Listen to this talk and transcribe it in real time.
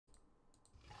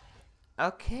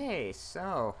Okay,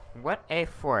 so what a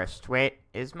forest. Wait,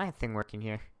 is my thing working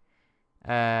here?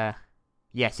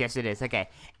 Yes, it is. Okay.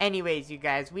 Anyways, you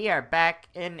guys, we are back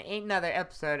in another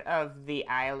episode of The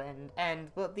Island, and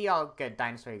well, the all good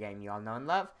dinosaur game you all know and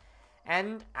love.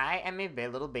 And I am a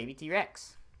little baby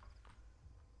T-Rex.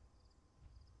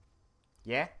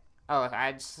 Yeah? Oh,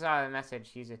 I just saw a message.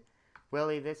 He's a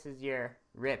Willie, this is your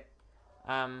rip.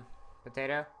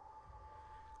 Potato?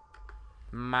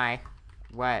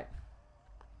 What?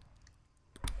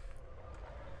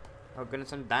 Oh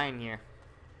goodness, I'm dying here.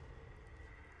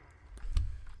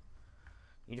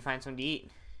 Need to find something to eat.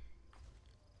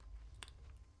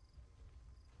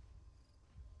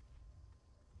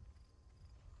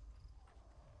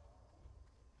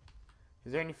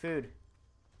 Is there any food?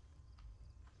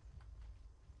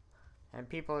 And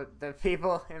the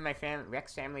people in my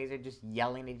Rex families are just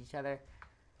yelling at each other.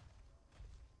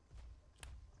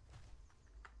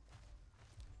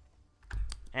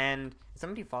 And is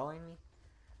somebody following me?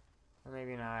 Or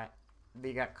maybe not.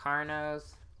 They got Carnos.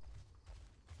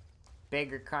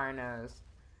 Bigger Carnos.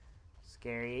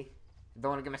 Scary.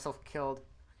 Don't want to get myself killed.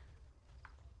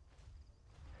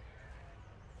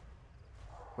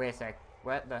 Wait a sec.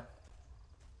 What the?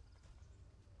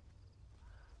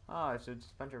 Oh, it's just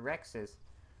a bunch of Rexes.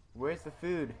 Where's the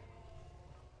food?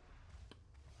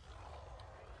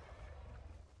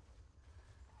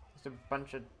 There's a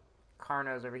bunch of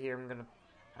Carnos over here.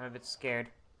 I'm a bit scared.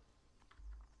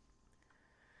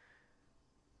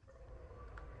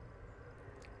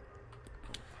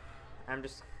 I'm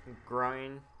just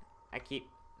growing. I'm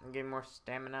getting more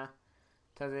stamina.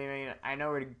 Tells me I know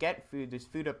where to get food. There's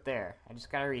food up there. I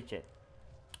just gotta reach it.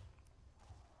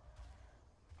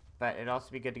 But it'd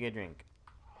also be good to get a drink.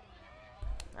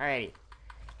 Alrighty.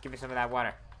 Give me some of that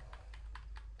water.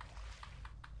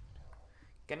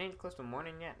 Getting close to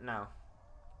morning yet? No.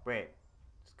 Wait.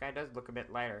 The sky does look a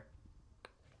bit lighter.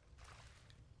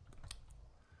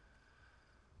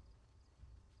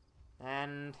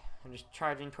 And I'm just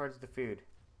charging towards the food.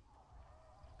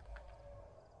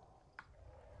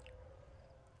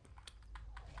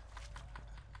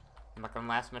 I'm not gonna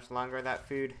last much longer without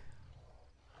food.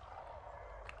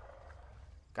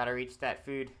 Gotta reach that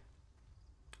food.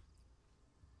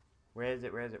 Where is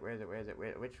it? Where's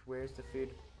the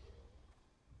food?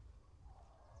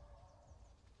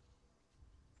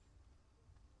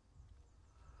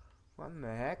 What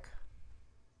the heck?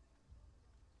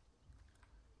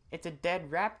 It's a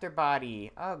dead raptor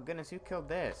body. Oh goodness, who killed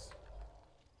this?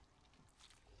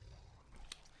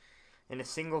 In a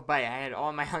single bite, I had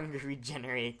all my hunger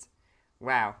regenerate.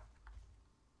 Wow.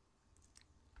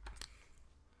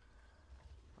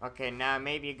 Okay, now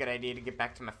maybe a good idea to get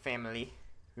back to my family,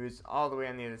 who's all the way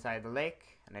on the other side of the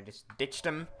lake, and I just ditched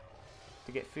them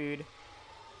to get food.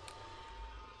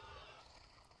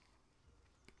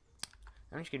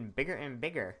 I'm just getting bigger and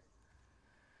bigger.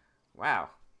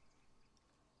 Wow.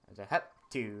 There's a hop,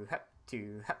 two, hop,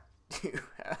 two, hop, two,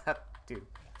 hop, two.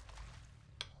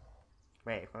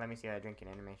 Wait, well, let me see that drinking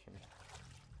animation.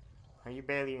 Oh, you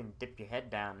barely even dip your head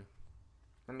down.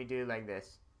 Let me do it like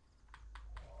this.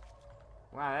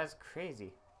 Wow, that's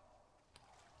crazy.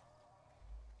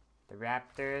 The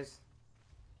raptors.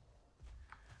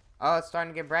 Oh, it's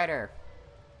starting to get brighter.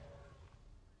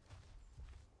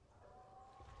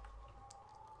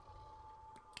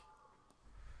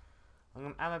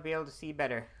 I'm gonna be able to see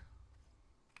better.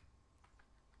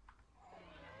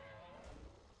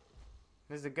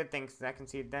 This is a good thing because I can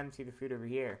see them see the food over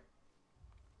here.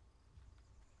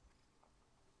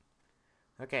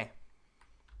 Okay.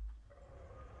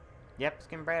 Yep, it's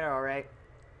getting brighter, alright.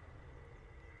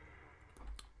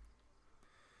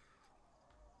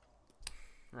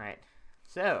 Alright.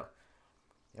 So,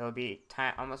 it'll be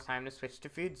almost time to switch to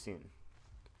food soon.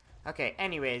 Okay,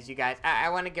 anyways, you guys, I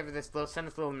want to give send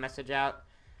this little message out.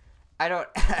 I don't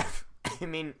I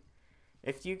mean,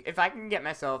 if I can get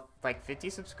myself like 50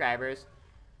 subscribers,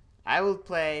 I will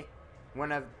play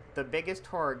one of the biggest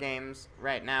horror games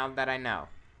right now that I know.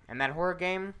 And that horror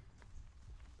game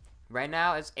right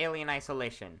now is Alien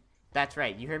Isolation. That's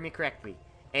right, you heard me correctly.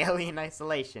 Alien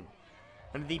Isolation.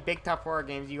 One of the big top horror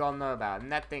games you all know about.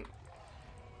 And that thing,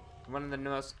 one of the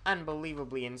most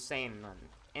unbelievably insane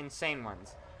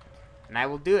ones. And I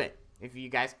will do it. If you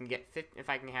guys can get if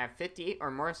I can have 50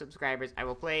 or more subscribers, I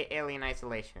will play Alien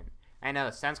Isolation. I know,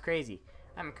 it sounds crazy.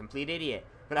 I'm a complete idiot,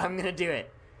 but I'm gonna do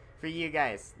it for you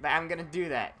guys. I'm gonna do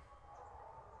that.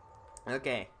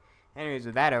 Okay. Anyways,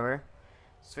 with that over,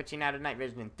 switching out of night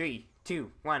vision in 3,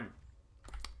 2, 1.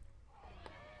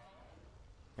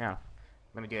 Yeah,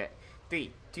 let me do it.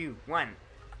 3, 2, 1.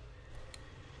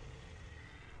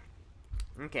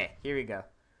 Okay, here we go.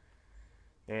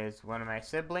 There's one of my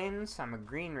siblings. I'm a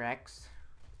green Rex.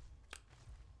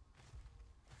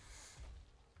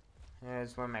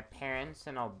 There's one of my parents,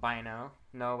 an albino.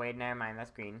 No, wait, never mind, that's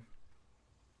green.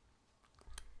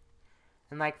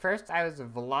 And like first I was a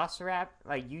Velociraptor,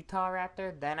 like Utah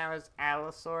Raptor, then I was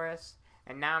Allosaurus,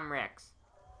 and now I'm Rex.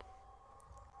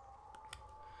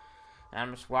 And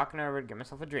I'm just walking over to get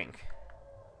myself a drink.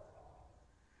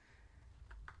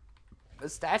 The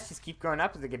stats just keep going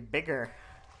up as they get bigger.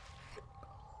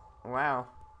 Wow.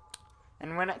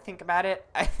 And when I think about it,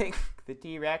 I think the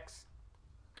T-Rex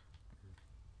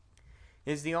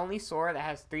is the only Saur that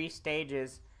has 3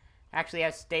 stages, actually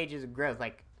has stages of growth,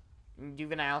 like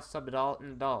juvenile, subadult,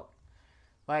 and adult.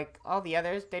 Like, all the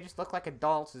others, they just look like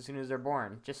adults as soon as they're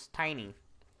born, just tiny.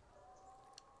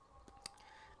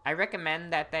 I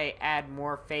recommend that they add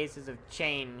more phases of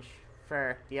change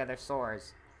for the other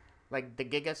Saurs. Like the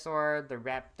Gigasaur, the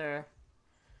Raptor,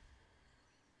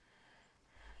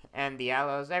 and the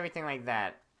Allos, everything like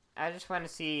that. I just want to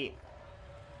see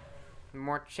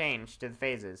more change to the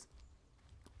phases.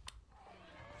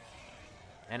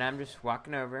 And I'm just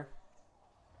walking over.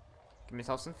 Give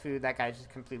myself some food. That guy just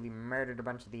completely murdered a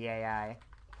bunch of the AI.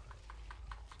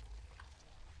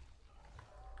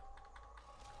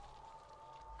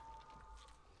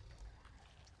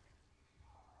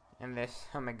 And this,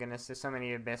 oh my goodness, there's so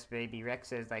many Abyss Baby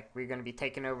Rexes. Like, we're going to be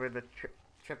taking over the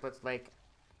Triplets Lake.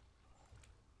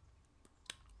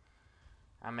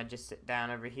 I'm going to just sit down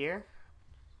over here.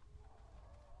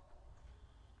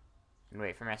 And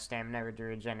wait for my stamina to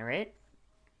regenerate.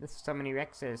 There's so many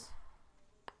Rexes.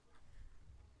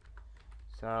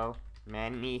 So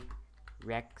many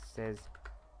Rexes.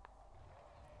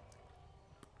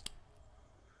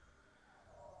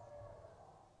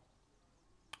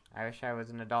 I wish I was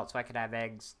an adult so I could have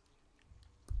eggs.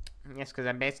 Yes, because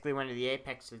I'm basically one of the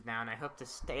Apexes now, and I hope to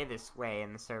stay this way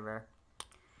in the server.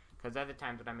 Because other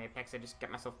times when I'm Apex, I just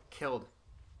get myself killed.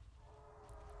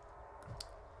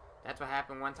 That's what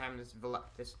happened one time.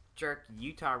 This jerk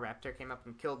Utah Raptor came up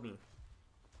and killed me.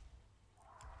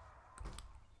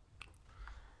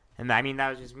 And I mean,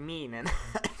 that was just mean, and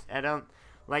I don't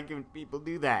like when people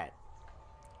do that.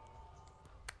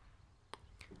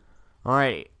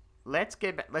 Alright, let's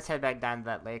head back down to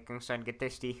that lake. I'm starting to get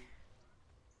thirsty.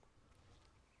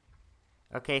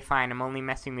 Okay, fine. I'm only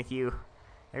messing with you.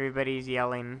 Everybody's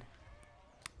yelling.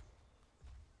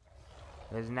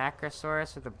 There's an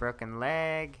Acrosaurus with a broken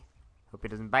leg. Hope he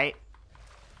doesn't bite.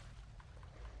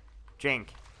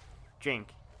 Drink.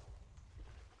 Drink.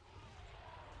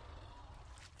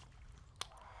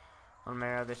 One of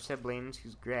my other siblings,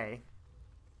 who's gray.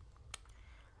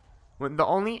 When the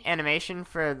only animation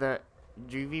for the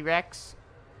Juvie Rex,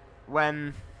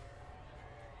 when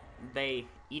they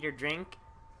eat or drink,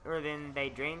 or then they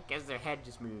drink as their head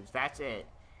just moves. That's it.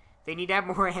 They need to have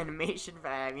more animation for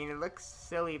that. I mean, it looks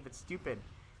silly but stupid.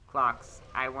 Clocks.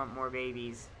 I want more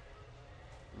babies.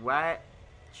 What?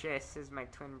 This is my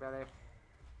twin brother.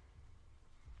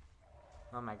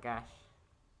 Oh my gosh.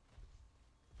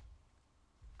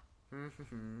 Let's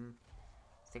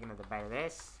take another bite of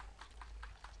this.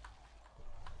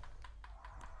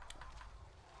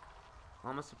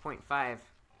 Almost a 0.5.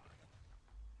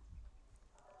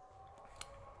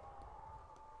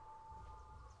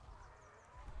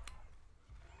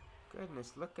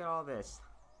 Goodness, look at all this.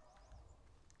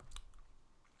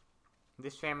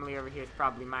 This family over here is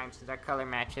probably mine since our color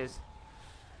matches.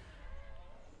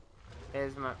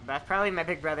 That's probably my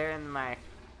big brother and my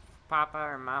papa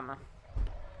or mama.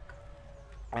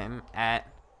 I'm at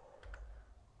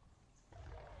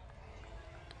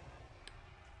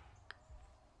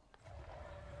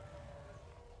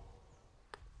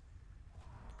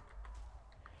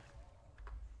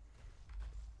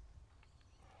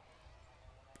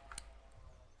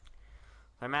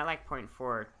I'm at like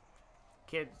 0.4.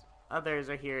 Kids, others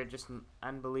are here just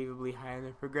unbelievably high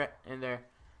in their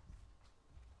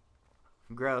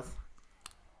growth.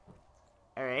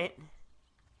 Alright.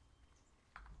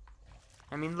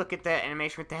 I mean, look at the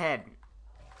animation with the head.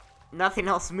 Nothing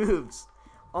else moves.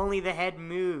 Only the head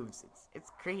moves.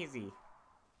 It's crazy.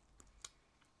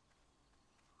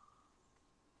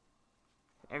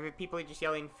 People are just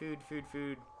yelling, food, food,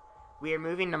 food. We are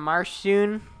moving to marsh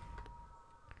soon.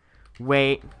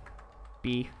 Wait.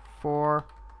 Before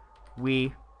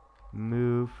we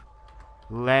move,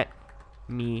 let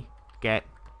me get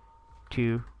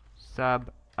to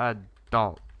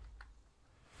sub-adult.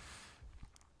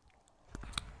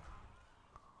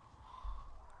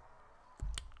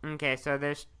 Okay, so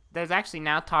there's actually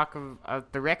now talk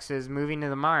of the Rexes moving to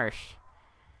the marsh.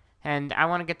 And I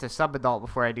want to get to sub-adult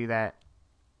before I do that.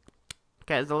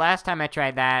 Because the last time I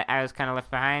tried that, I was kind of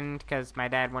left behind because my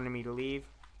dad wanted me to leave.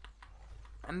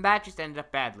 And that just ended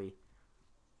up badly.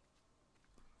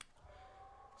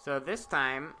 So this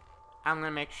time, I'm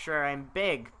going to make sure I'm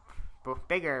bigger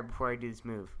before I do this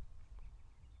move.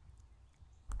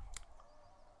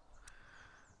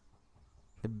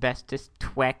 The bestest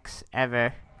Twex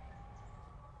ever.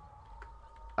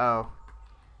 Oh.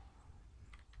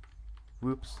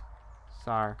 Whoops.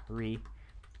 Sorry.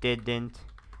 Didn't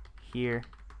hear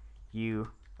you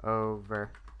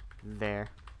over there.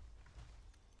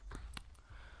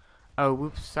 Oh,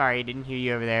 whoops. Sorry. Didn't hear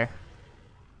you over there.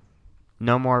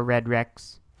 No more red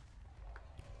Rex.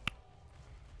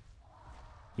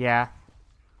 Yeah.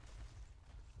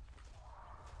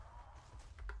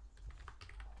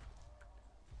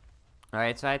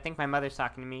 Alright, so I think my mother's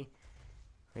talking to me.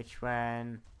 Which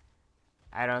one?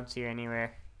 I don't see her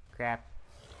anywhere. Crap.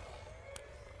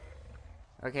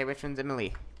 Okay, which one's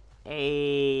Emily?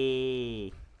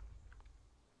 Hey.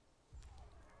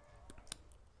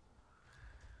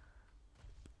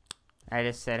 I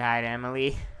just said hi to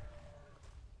Emily.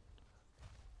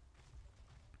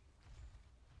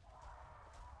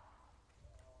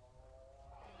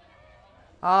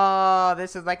 Oh,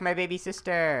 this is like my baby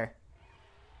sister.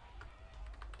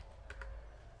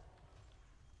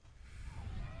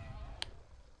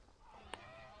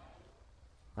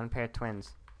 One pair of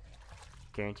twins.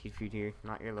 Guaranteed food here.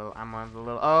 Not your little. I'm one of the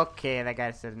little. Okay, that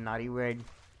guy said a naughty word.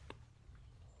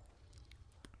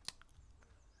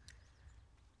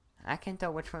 I can't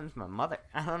tell which one's my mother.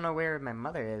 I don't know where my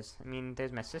mother is. I mean,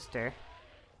 there's my sister.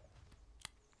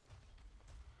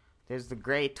 There's the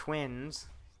gray twins.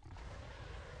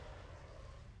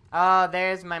 Oh,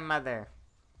 there's my mother.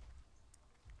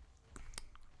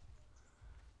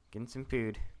 Getting some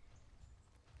food.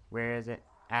 Where is it?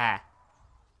 Ah.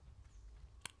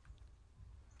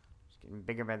 It's getting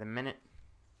bigger by the minute.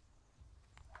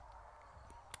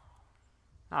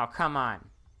 Oh, come on.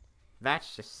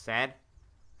 That's just sad.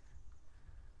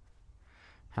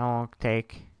 How long will it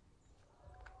take?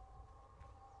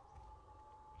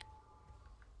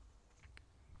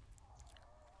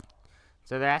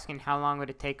 So they're asking how long would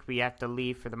it take if we have to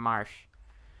leave for the marsh.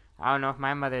 I don't know if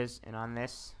my mother's in on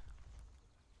this.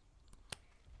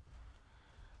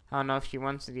 I don't know if she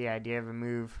wants the idea of a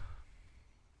move.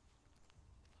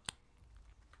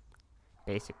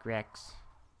 Basic Rex.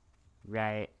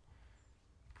 Right.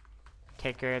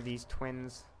 Take care of these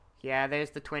twins. Yeah, there's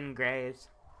the twin grays.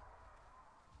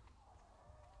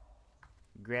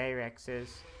 Gray Rexes.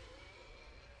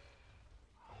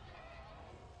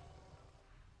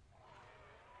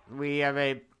 We have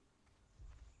a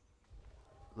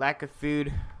lack of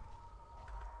food.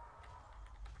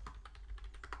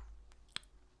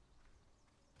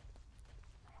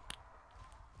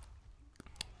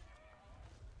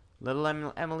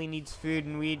 Little Emily needs food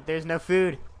and there's no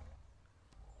food.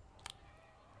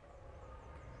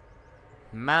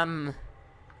 Mom.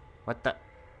 What the?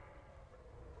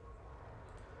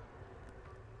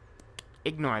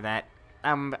 Ignore that.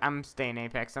 I'm staying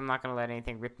Apex. I'm not gonna let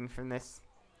anything rip me from this.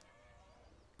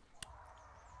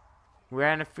 We're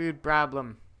on a food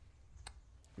problem.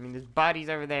 I mean, there's bodies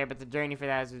over there, but the journey for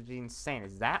that is insane.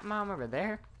 Is that mom over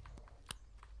there?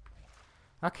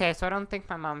 Okay, so I don't think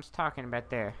my mom's talking about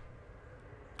there.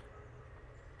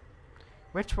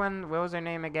 Which one? What was her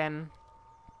name again?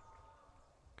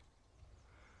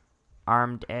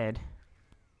 Armed Ed.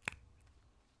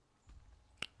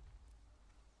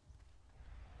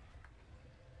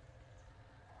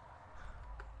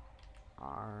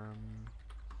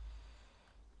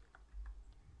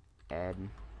 Ed.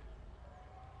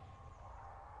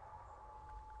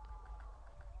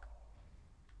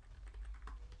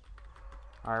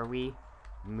 Are we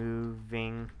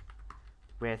moving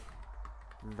with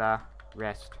the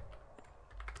rest?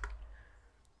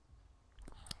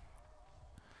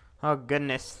 Oh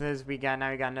goodness, now we got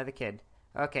another kid.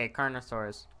 Okay,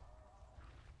 carnosaurs.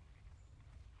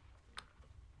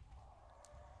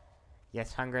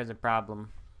 Yes, hunger is a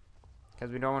problem.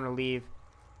 Because we don't want to leave.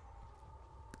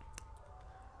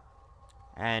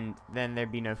 And then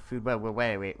there'd be no food.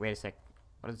 Wait a sec.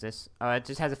 What is this? Oh, it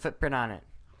just has a footprint on it.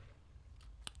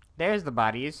 There's the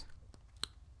bodies.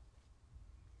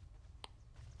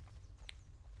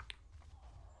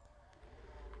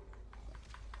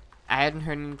 I hadn't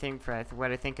heard anything for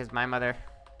what I think is my mother.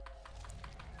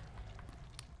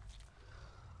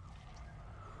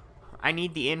 I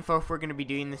need the info if we're going to be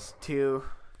doing this too.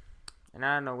 And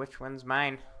I don't know which one's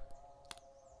mine.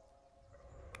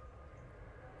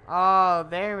 Oh,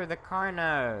 there were the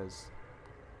Carnos.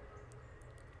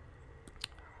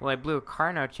 Well, I blew a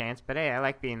Carno chance, but hey, I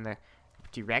like being the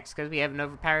T-Rex because we have an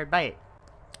overpowered bite.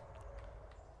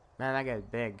 Man, that guy's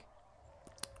big.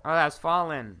 Oh, that's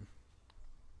fallen.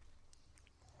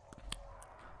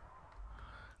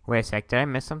 Wait a sec, did I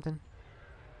miss something?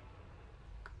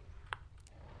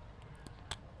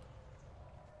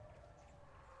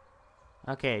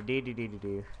 Okay,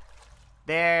 do.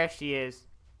 There she is.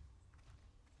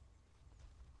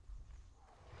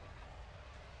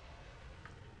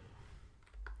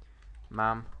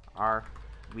 Mom, are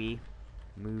we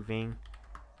moving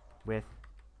with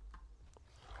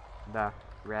the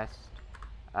rest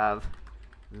of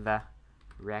the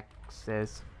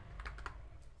Rexes?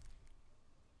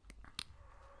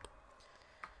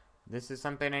 This is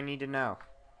something I need to know.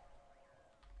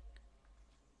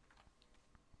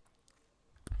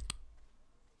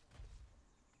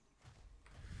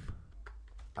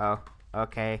 Oh,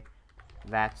 okay.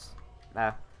 That's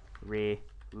a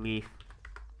relief.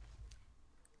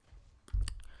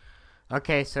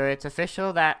 Okay, so it's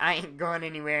official that I ain't going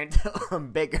anywhere until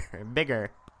I'm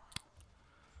bigger.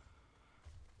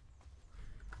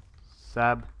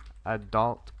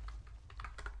 Sub-adult.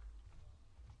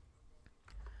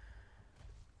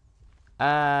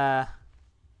 What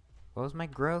was my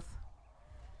growth?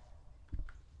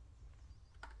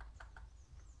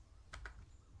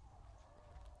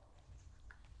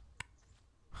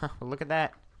 Huh, well, look at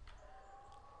that.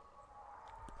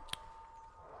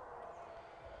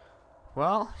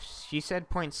 Well, she said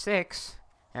 0.6,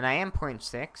 and I am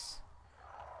 0.6.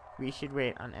 We should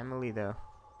wait on Emily, though.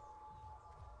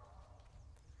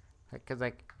 Because,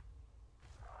 like...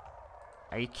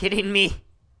 Are you kidding me?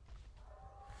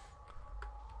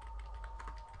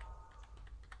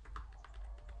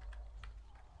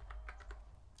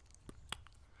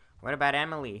 What about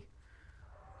Emily?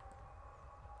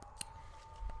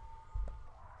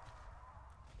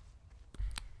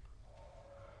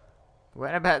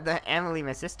 What about the Emily,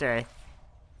 my sister?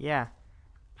 Yeah.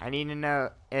 I need to know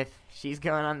if she's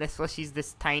going on this. Well, she's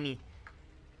this tiny.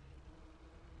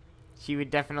 She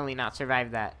would definitely not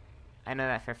survive that. I know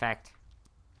that for a fact.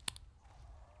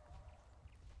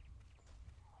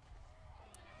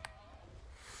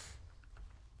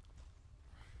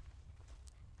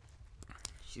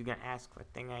 She's gonna ask what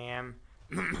thing I am.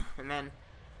 And then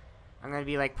I'm gonna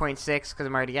be like 0.6 because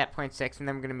I'm already at 0.6, and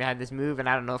then I'm gonna have this move, and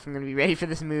I don't know if I'm gonna be ready for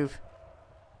this move.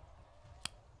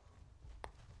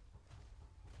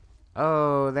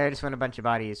 Oh, there just went a bunch of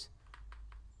bodies.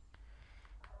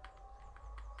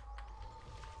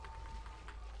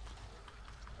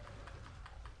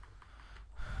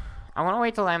 I want to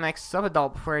wait till I'm like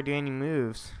sub-adult before I do any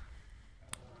moves.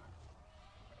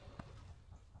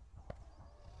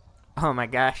 Oh my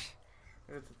gosh.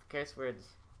 Those curse words.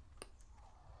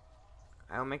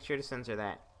 I'll make sure to censor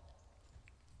that.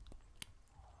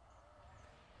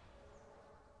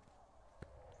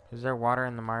 Is there water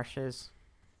in the marshes?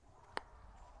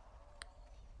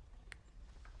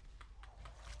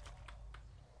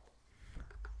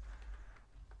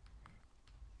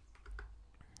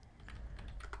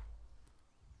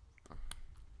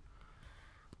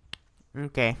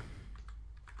 Okay.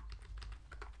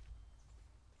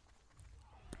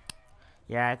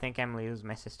 Yeah, I think Emily was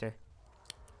my sister.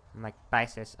 I'm like, bye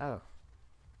sis. Oh.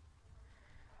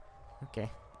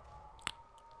 Okay.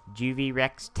 Juvie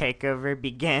Rex takeover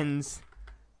begins.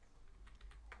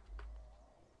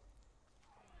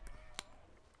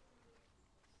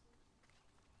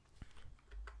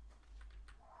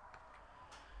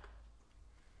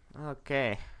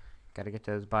 Okay. Gotta get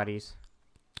those bodies.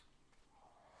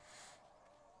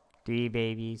 3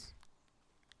 babies.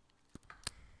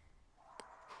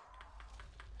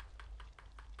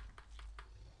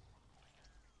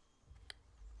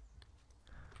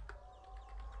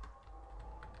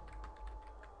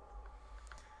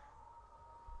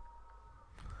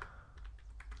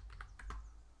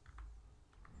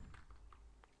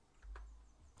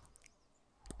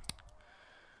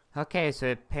 Okay,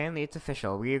 so apparently it's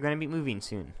official. We are going to be moving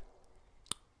soon.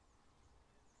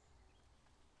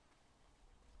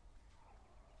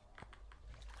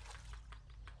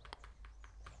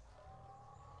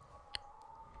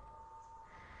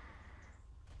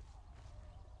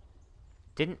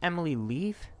 Didn't Emily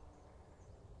leave?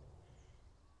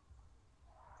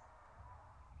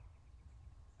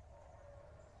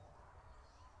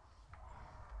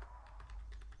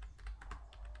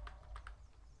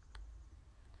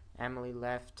 Emily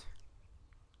left.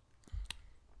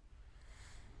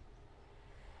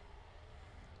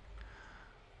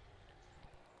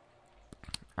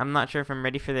 I'm not sure if I'm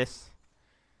ready for this.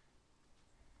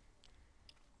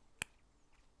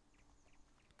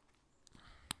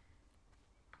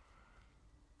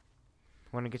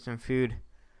 Want to get some food.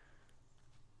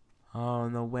 Oh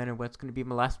no, when or what's gonna be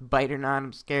my last bite or not?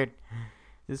 I'm scared.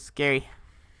 This is scary.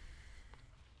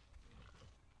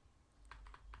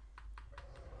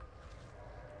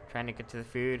 Trying to get to the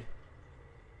food.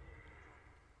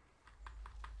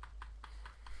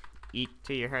 Eat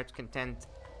to your heart's content.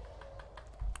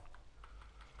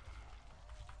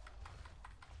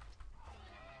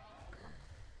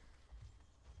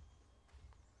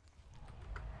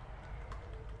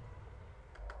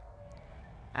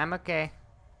 I'm okay.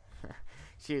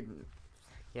 Shoot.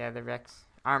 Yeah, the Rex.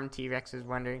 Armed T-Rex is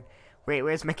wondering, wait,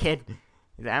 where's my kid?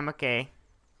 I'm okay.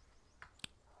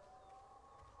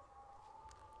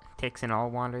 Takes in all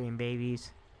wandering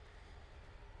babies.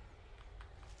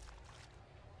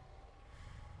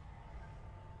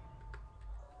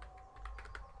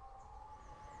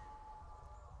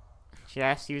 She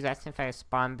was asking if I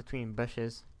spawned between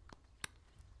bushes.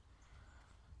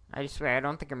 I just swear, I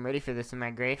don't think I'm ready for this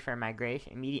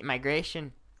immediate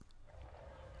migration.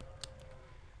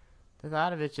 The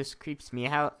thought of it just creeps me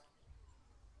out.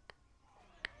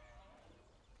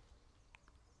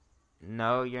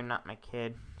 No, you're not my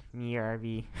kid. Me,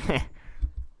 RV.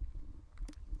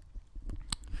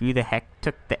 Who the heck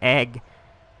took the egg?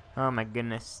 Oh my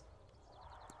goodness.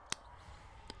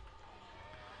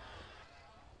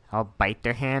 I'll bite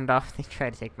their hand off. They try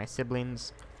to take my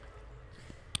siblings.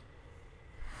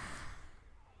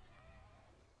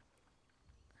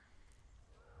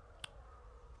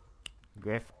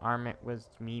 Griff, Armit was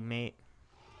me, mate.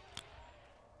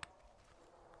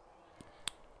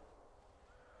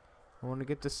 I want to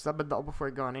get this sub-adult before I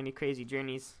go on any crazy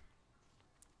journeys.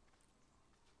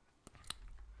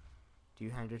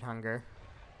 200 hunger.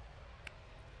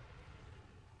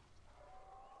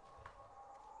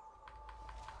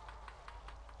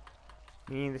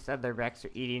 Me and this other Rex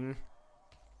are eating.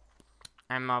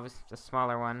 I'm obviously the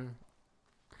smaller one.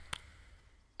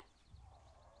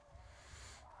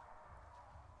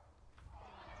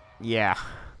 Yeah,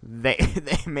 they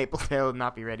Mapletail will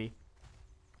not be ready.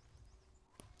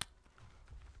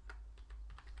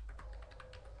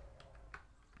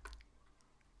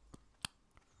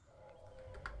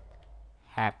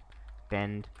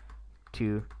 Happened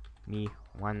to me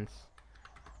once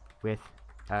with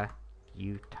a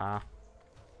Utah.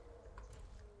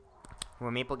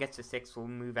 When Maple gets to 6, we'll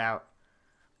move out.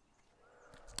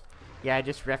 Yeah, I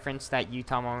just referenced that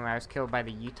Utah moment where I was killed by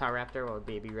the Utah Raptor or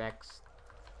Baby Rex.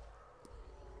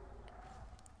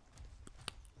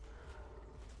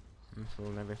 I'm so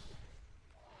nervous.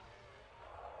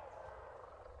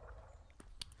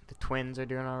 The twins are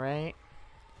doing alright.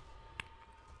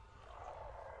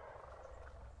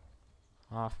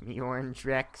 Off me, Orange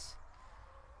Rex.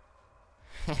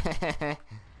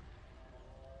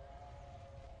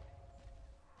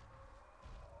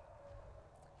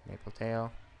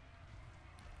 Mapletail.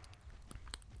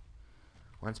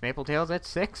 Once Mapletail's at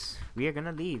 6, we are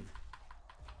gonna leave.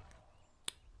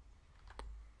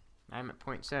 I'm at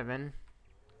 0.7.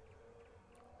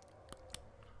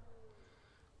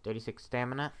 36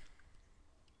 stamina.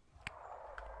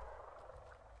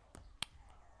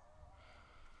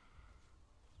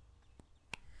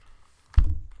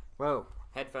 Whoa,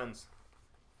 headphones.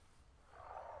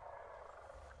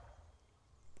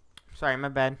 Sorry, my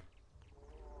bad.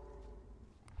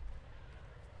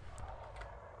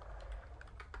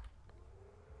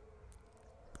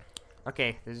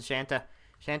 Okay, there's a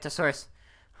Shantosaurus.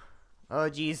 Oh,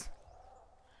 jeez.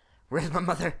 Where's my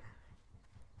mother?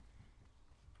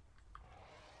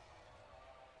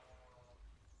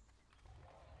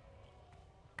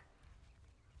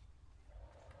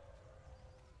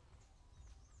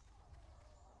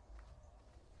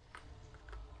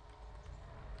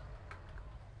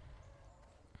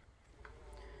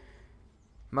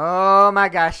 Oh my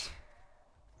gosh.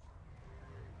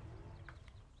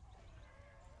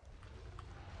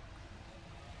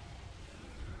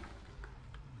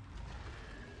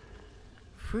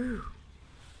 Whew.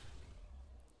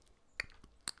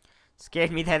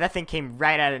 Scared me there. That thing came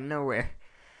right out of nowhere.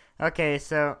 Okay,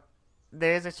 so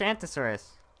there's a Shantosaurus.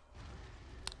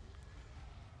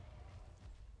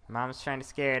 Mom's trying to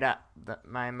scare it up.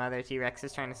 My mother T-Rex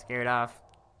is trying to scare it off.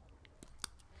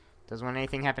 Doesn't want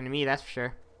anything happen to me, that's for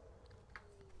sure.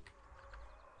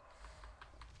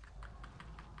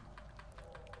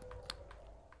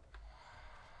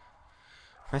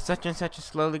 My such and such is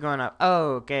slowly going up.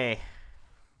 Oh, okay.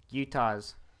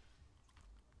 Utah's.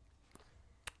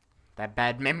 That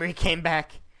bad memory came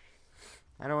back.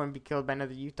 I don't want to be killed by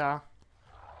another Utah.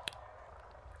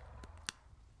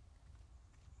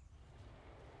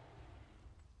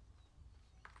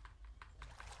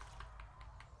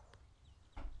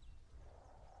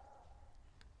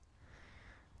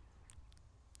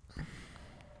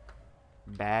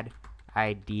 bad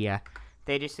idea.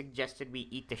 They just suggested we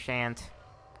eat the shant.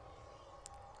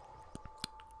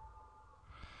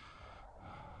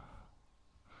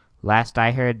 Last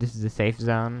I heard, this is a safe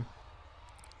zone.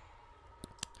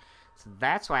 So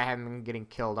that's why I haven't been getting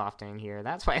killed often in here.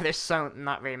 That's why there's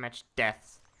not very much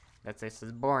deaths. This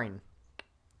is boring.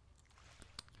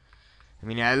 I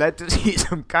mean, I like to see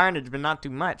some carnage, but not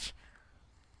too much.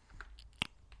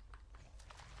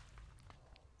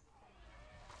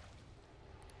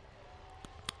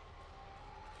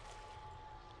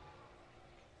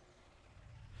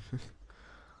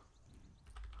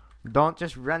 Don't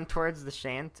just run towards the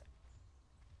shant.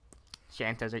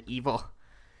 Shantas are evil.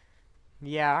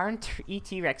 Yeah, aren't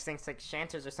E.T. Rex thinks like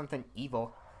shantas are something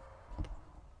evil.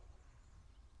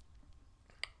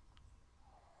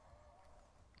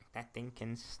 That thing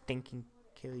can stinking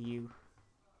kill you.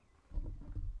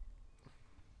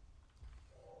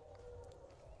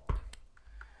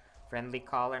 Friendly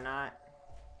call or not?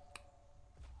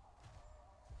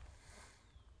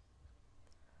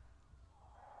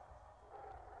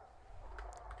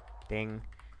 Thing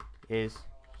is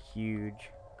huge.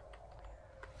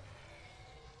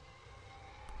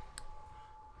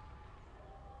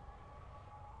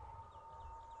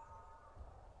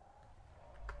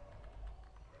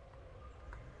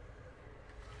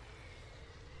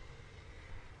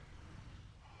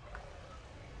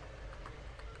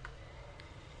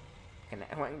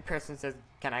 One person says,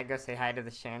 "Can I go say hi to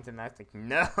the shant?" And that's like,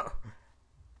 no.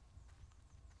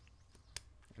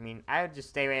 I mean, I would just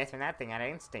stay away from that thing out of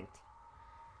instinct.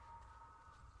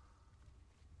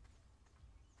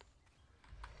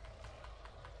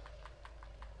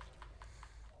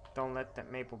 Don't let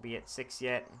that maple be at 6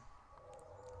 yet.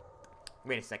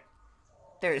 Wait a sec.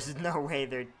 There's no way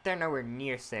they're nowhere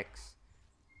near 6.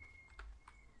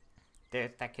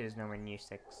 That kid is nowhere near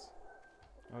 6.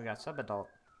 Oh, we got sub-adult.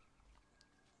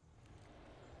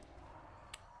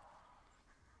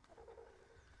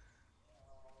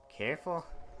 Careful.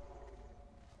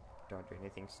 Don't do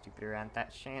anything stupid around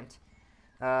that shant.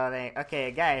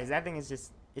 Okay, guys, that thing is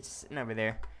just, it's sitting over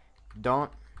there.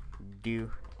 Don't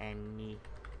do anything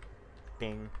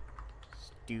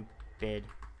stupid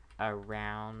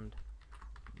around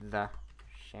the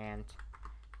shant.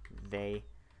 They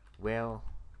will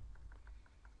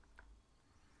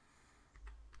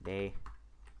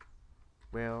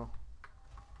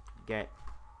get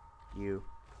you.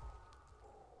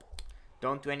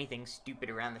 Don't do anything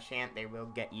stupid around the shant. They will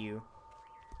get you.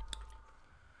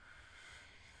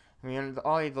 I mean,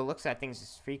 all the looks at things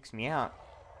just freaks me out.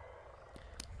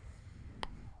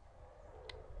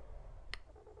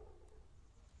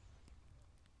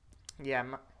 Yeah,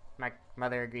 my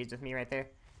mother agrees with me right there.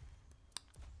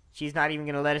 She's not even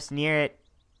gonna let us near it.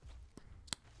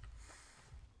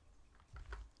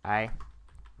 I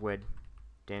wouldn't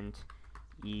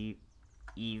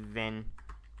even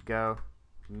go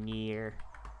near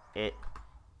it,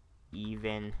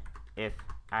 even if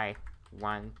I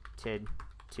wanted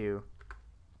to.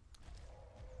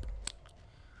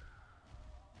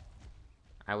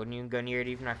 I wouldn't even go near it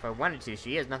even if I wanted to.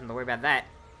 She has nothing to worry about that.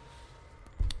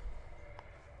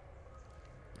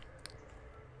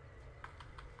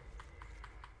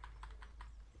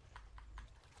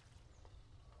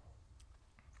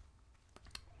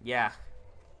 Yeah.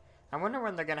 I wonder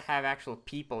when they're gonna have actual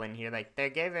people in here. Like, they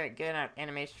gave it good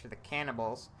animation for the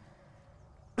cannibals.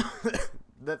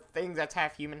 The thing that's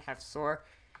half human, half sore,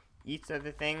 eats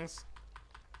other things.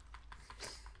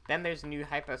 Then there's a new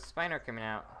Hypospino coming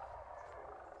out.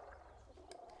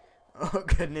 Oh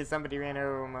goodness, somebody ran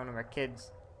over one of our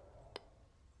kids.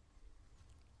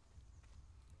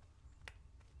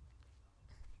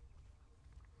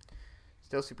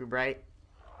 Still super bright.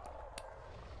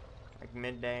 Like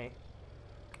midday.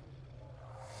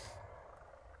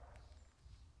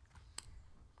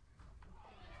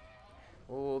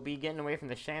 We'll be getting away from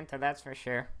the shanta, that's for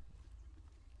sure.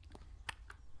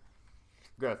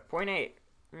 Growth, 0.8.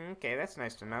 Okay, that's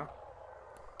nice to know.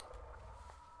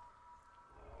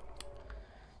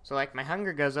 So, like, my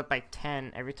hunger goes up by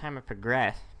 10 every time I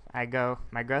progress.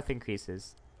 My growth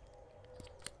increases.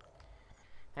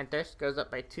 And thirst goes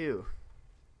up by 2.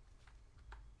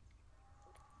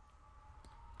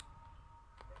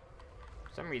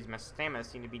 For some reason, my stamina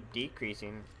seems to be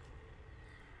decreasing.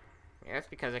 Yeah, that's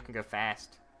because I can go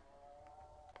fast.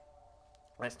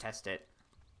 Let's test it.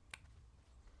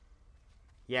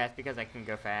 Yeah, it's because I can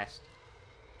go fast.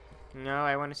 No,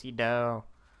 I want to see dough.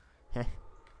 0.8.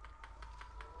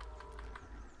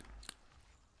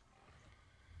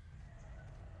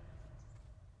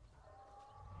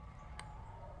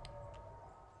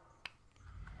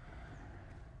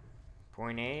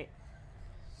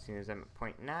 soon as I'm at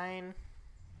 0.9.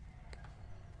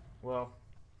 Well,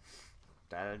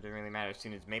 that doesn't really matter. As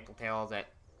soon as Maple Tail's at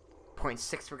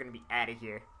 0.6, we're gonna be out of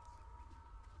here.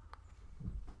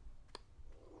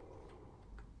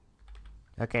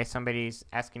 Okay, somebody's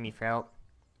asking me for help.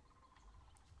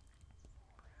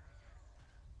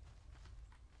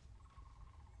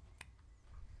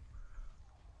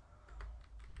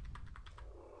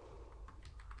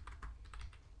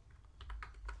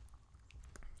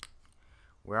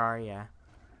 Where are ya?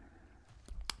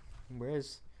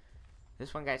 Where's...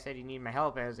 This one guy said he needed my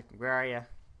help. I was like, where are ya?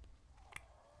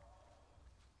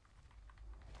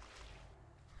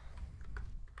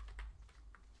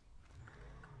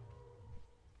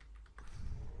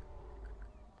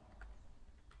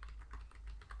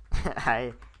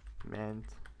 I meant...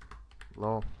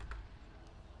 lol.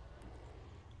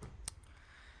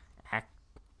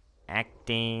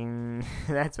 Acting...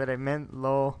 That's what I meant,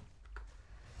 lol.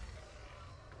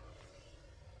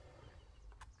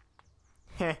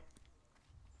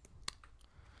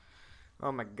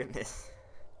 Oh my goodness.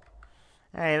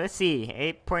 Alright, let's see.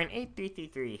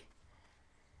 8.8333.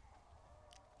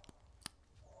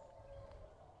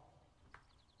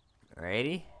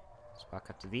 Alrighty. Let's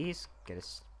walk up to these. Get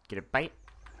a bite.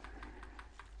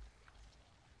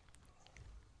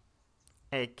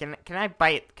 Hey, can I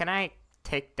bite? Can I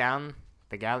take down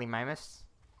the Gallimimus?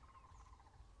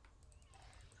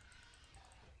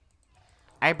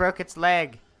 I broke its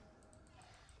leg.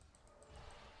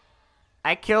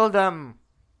 I killed him.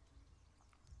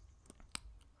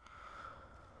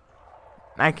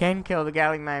 I can kill the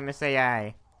Gallimimus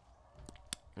AI.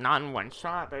 Not in one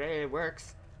shot, but hey, it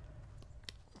works.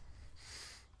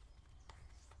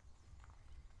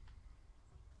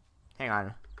 Hang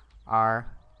on. Are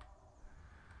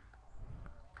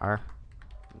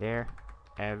there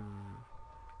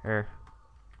ever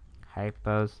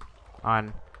hypos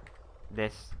on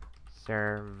this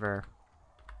server?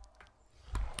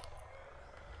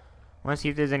 I want to see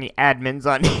if there's any admins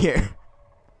on here.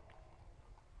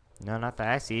 No, not that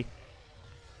I see.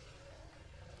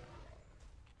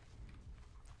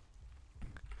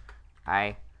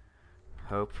 I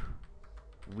hope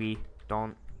we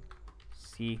don't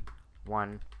see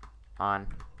one on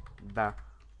the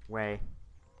way.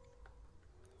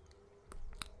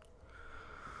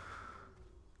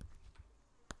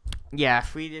 Yeah,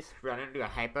 if we just run into a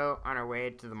hypo on our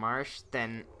way to the marsh,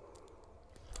 then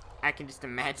I can just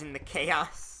imagine the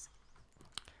chaos.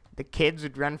 The kids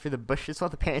would run for the bushes while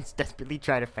the parents desperately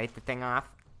try to fight the thing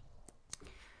off.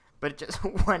 But it just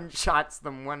one-shots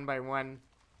them one by one.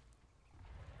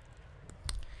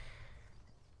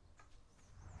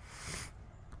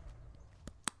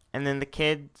 And then the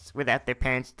kids, without their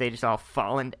parents, they just all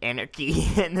fall into anarchy.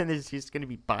 And then there's just going to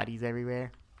be bodies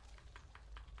everywhere.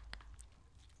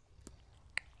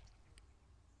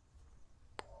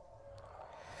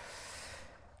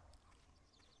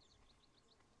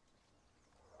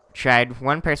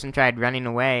 One person tried running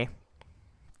away.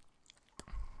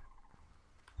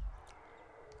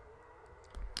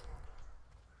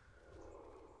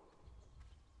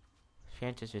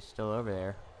 Shanta's just still over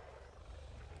there.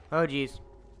 Oh, jeez.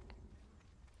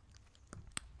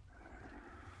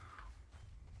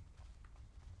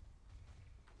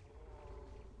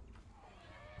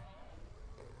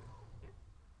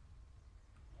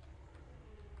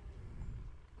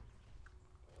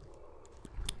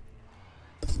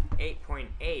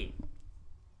 .8.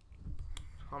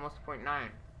 Almost 0.9.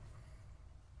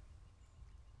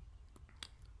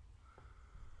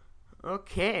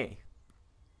 Okay.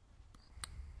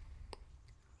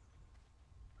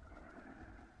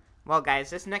 Well, guys,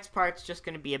 this next part's just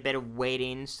going to be a bit of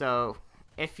waiting, so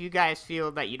if you guys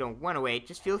feel that you don't want to wait,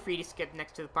 just feel free to skip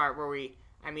next to the part where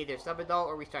I'm either sub-adult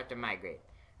or we start to migrate.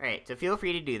 Alright, so feel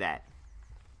free to do that.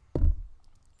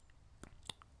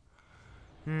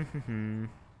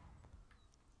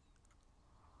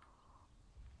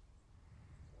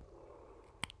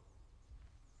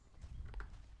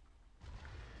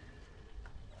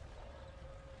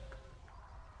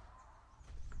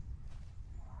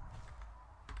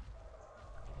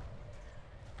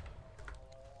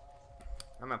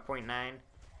 I'm at 0.9.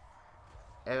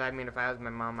 I mean, if I was my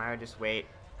mom, I would just wait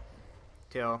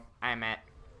till I'm at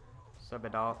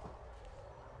sub-adult.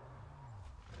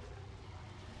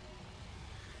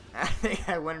 I think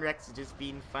that one Rex is just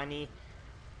being funny.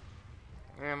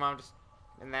 And my mom just,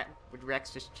 and that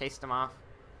Rex just chased him off.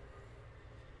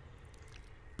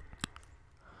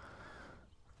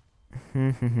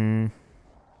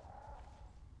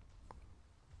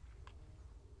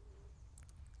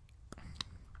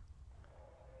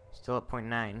 Still at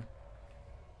 0.9.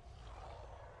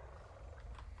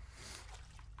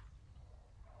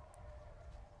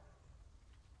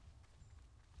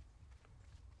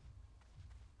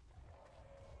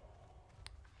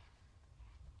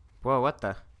 Whoa, what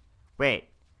the? Wait,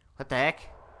 what the heck?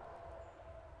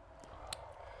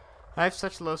 I have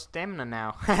such low stamina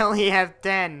now. I only have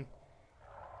 10.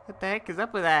 What the heck is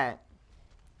up with that?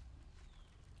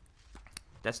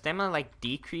 Does stamina like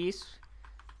decrease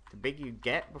the bigger you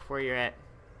get before you're at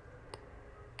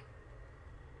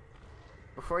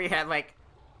like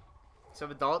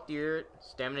sub-adult? Your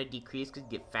stamina decrease because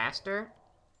you get faster?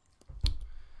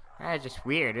 That's just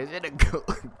weird. Is it a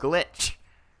glitch?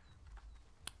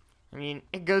 I mean,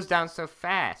 it goes down so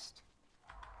fast.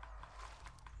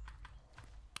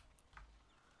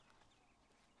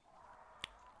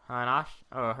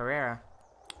 Oh, Herrera.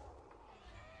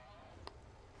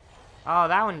 Oh,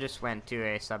 that one just went to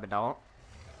a sub-adult.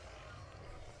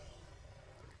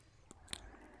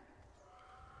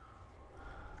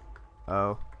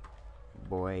 Oh,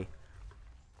 boy.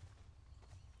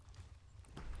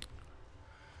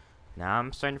 Now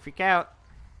I'm starting to freak out.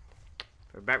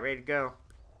 We're about ready to go.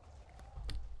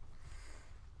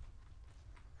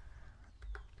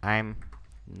 I'm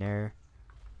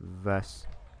nervous.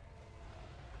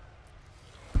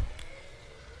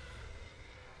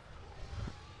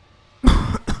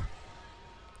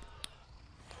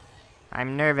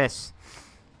 I'm nervous.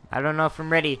 I don't know if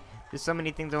I'm ready. There's so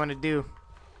many things I want to do.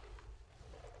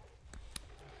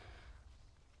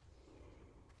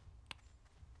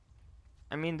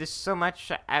 I mean, there's so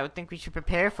much I would think we should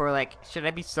prepare for. Like, should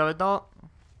I be sub-adult?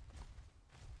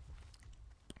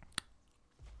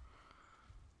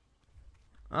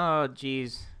 Oh,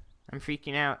 jeez. I'm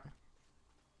freaking out.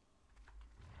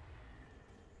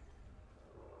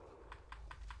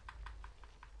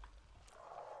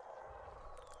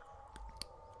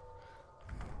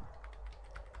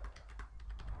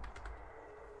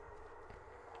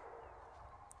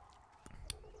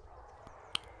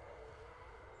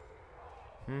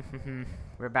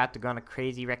 We're about to go on a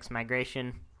crazy Rex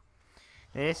migration.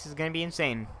 This is gonna be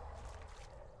insane.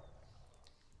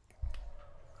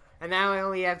 And now I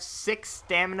only have 6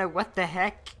 stamina. What the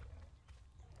heck?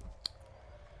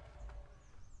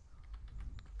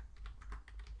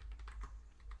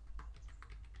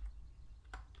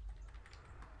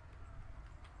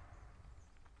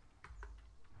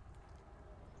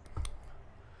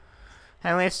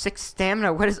 I only have 6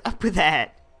 stamina. What is up with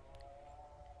that?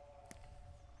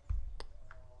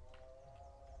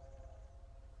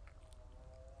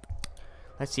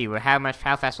 Let's see. How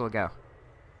fast will it go?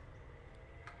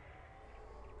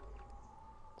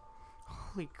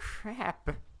 Holy crap.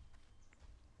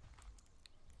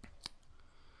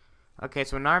 Okay,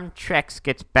 so when Armed Trex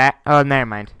gets back... Oh, never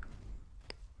mind.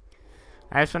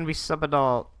 I just want to be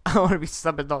sub-adult. I want to be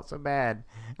sub-adult so bad.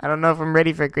 I don't know if I'm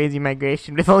ready for a crazy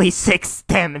migration with only 6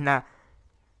 stamina.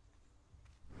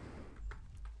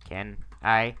 Can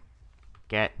I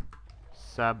get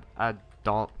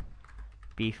sub-adult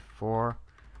before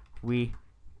we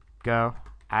go?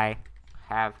 I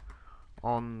have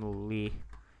only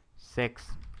 6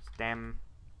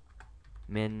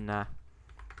 stamina.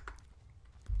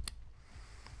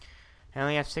 I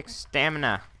only have 6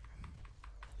 stamina.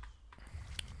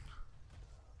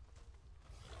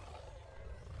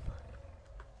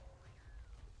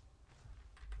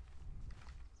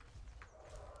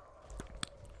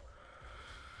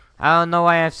 I don't know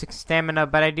why I have 6 stamina,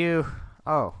 but I do.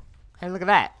 Oh, hey, look at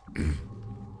that.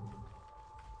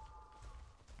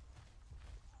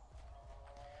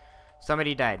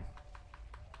 Somebody died.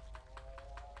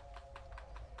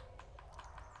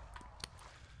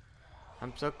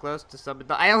 I'm so close to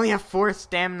sub-adult. I only have 4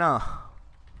 stamina.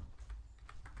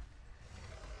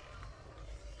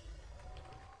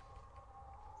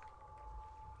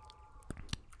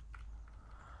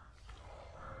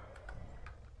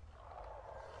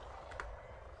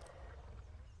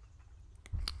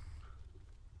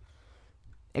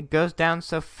 It goes down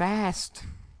so fast.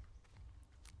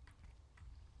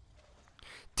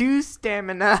 2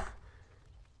 stamina.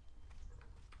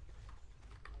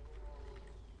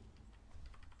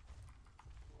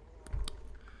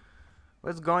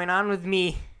 What's going on with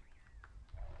me?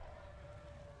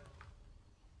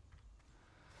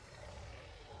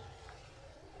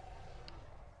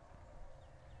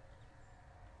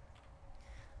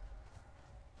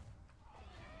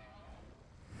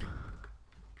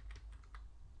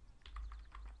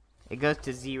 It goes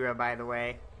to 0, by the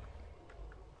way.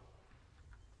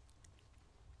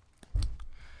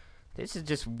 This is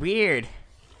just weird.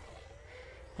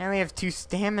 I only have 2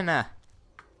 stamina.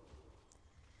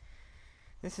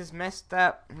 This is messed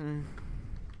up.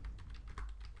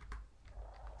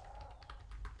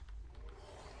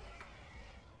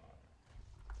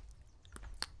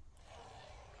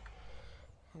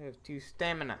 I have 2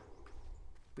 stamina.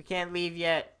 We can't leave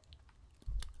yet.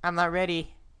 I'm not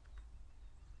ready.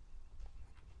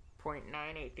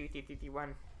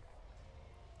 0.983331.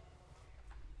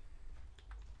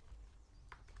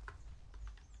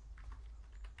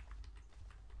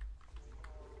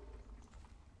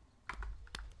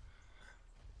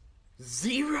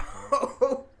 Zero.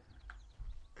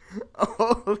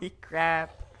 Holy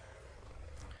crap.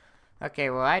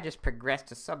 Okay, well, I just progressed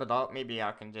to sub-adult. Maybe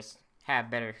I can just have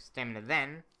better stamina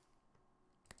then.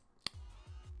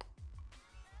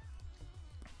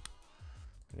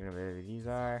 You know where these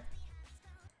are.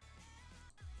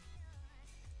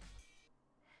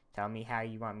 Tell me how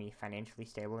you want me financially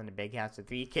stable in a big house with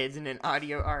 3 kids and an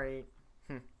audio R8.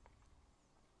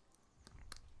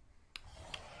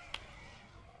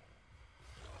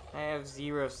 I have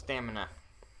 0 stamina.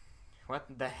 What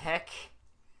the heck?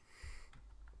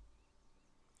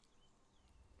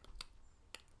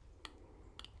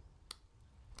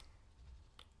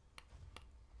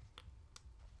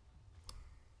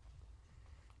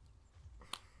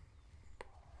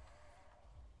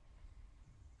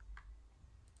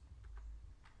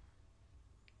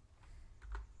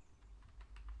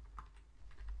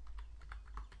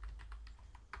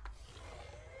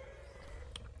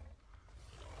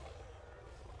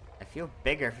 I feel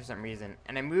bigger for some reason,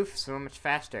 and I move so much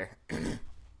faster.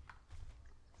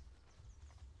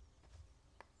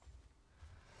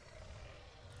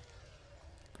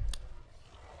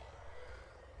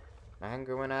 My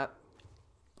hunger went up.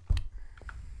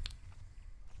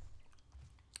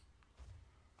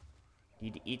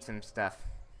 Need to eat some stuff.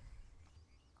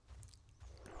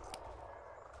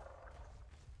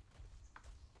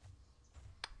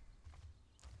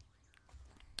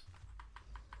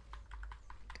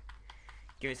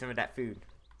 Give me some of that food.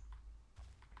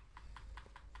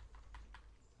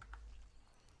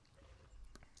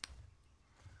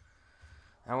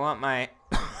 I want my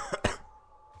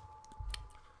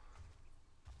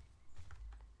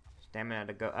stamina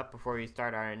to go up before we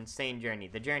start our insane journey.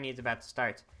 The journey is about to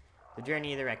start. The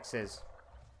journey of the Rexes.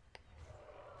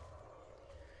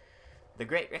 The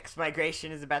Great Rex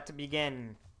Migration is about to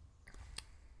begin.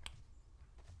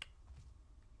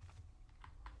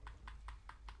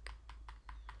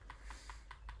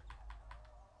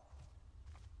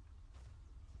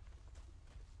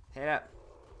 Head up.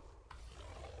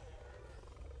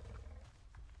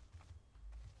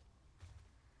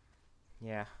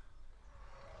 Yeah.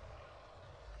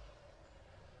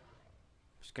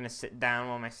 Just gonna sit down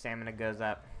while my stamina goes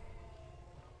up.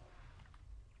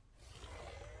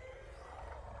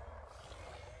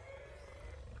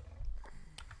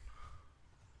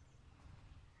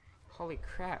 Holy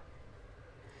crap.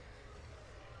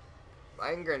 My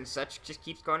anger and such just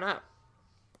keeps going up.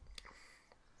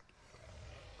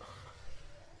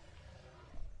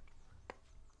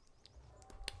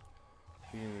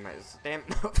 My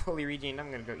stamina fully regained.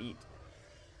 I'm gonna go eat.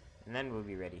 And then we'll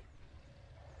be ready.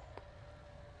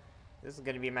 This is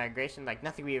gonna be a migration like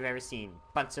nothing we've ever seen.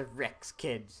 Bunch of Rex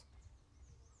kids.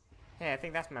 Hey, I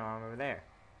think that's my mom over there.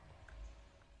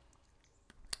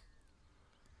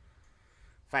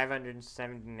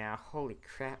 570 now. Holy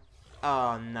crap.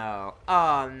 Oh no.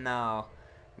 Oh no.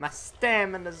 My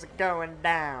stamina's going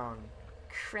down.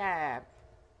 Crap.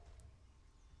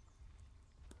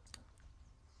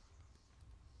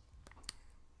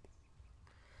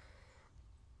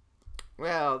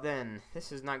 Well then,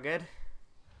 this is not good.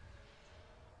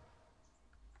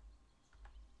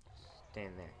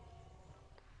 Stand there.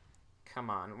 Come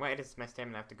on, why does my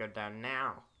stamina have to go down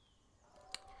now?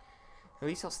 At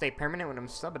least I'll stay permanent when I'm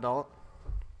sub-adult.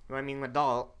 Well, I mean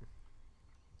adult.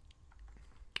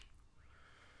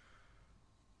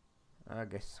 I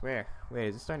swear. Wait,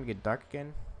 is it starting to get dark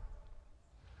again?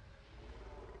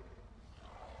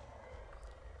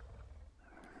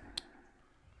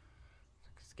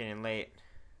 It's getting late.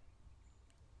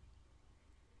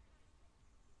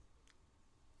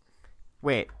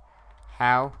 Wait.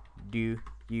 How do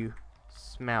you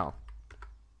smell?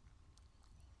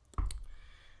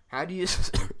 How do you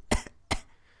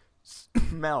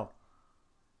smell?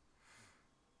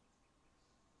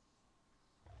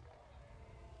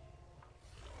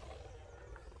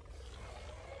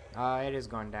 It is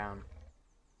going down.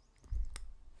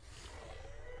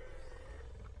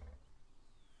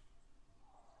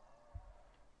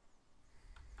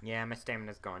 Yeah, my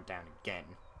stamina's going down again.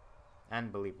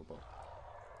 Unbelievable.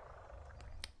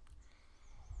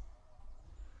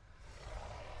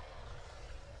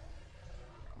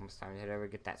 Almost time to head over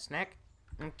and get that snack.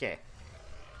 Okay.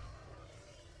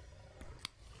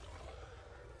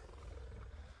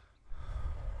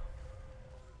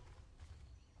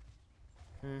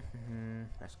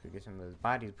 Let's go get some of those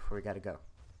bodies before we gotta go.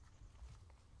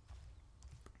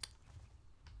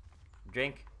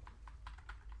 Drink.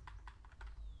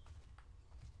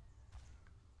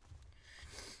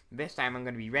 This time I'm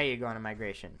going to be ready to go on a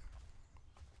migration.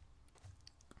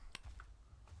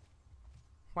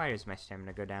 Why does my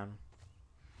stamina go down?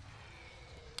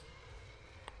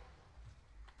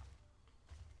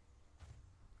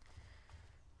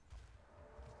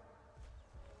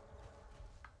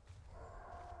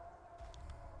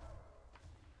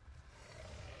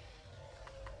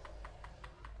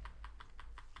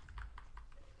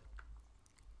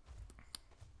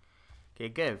 Okay,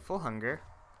 good. Full hunger.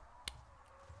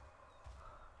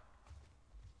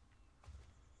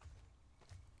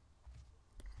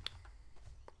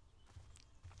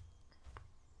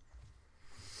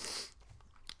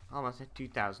 Almost at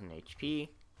 2,000 HP.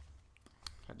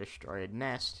 A destroyed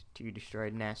nest. 2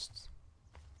 destroyed nests.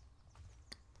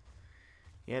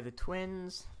 Yeah, the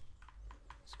twins.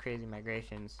 It's crazy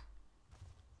migrations.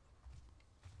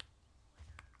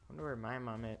 Wonder where my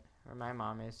mom is. Where my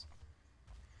mom is.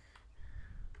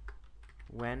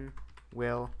 When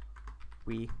will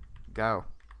we go?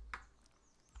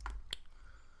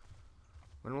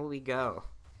 When will we go?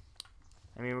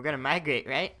 I mean, we're gonna migrate,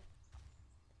 right?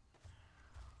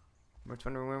 We're just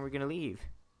wondering when we're gonna leave.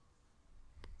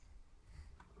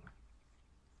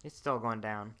 It's still going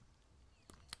down.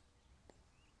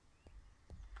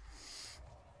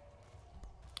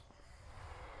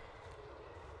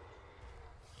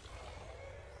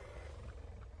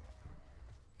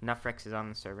 Enough Rexes on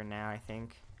the server now, I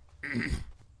think. I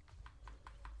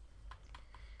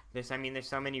mean, there's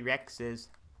so many Rexes.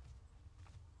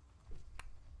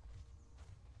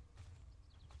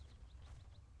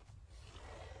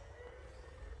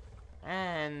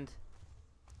 And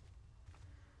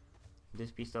this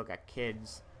beast still got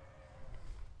kids.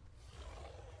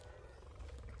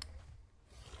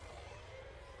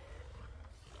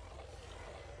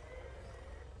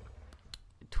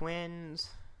 The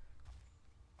twins.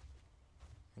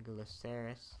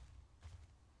 Megaloceros.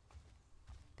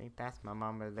 I think that's my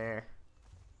mom over there.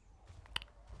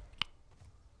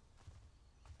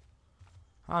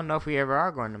 I don't know if we ever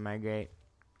are going to migrate.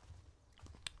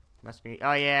 Must be.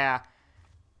 Oh yeah.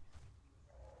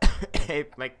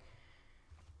 Like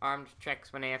armed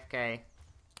checks when AFK.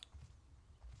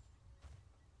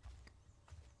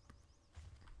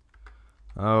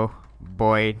 Oh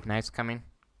boy, nice coming.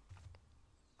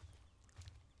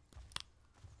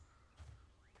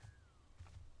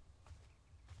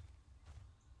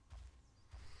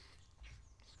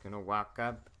 Just gonna walk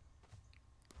up.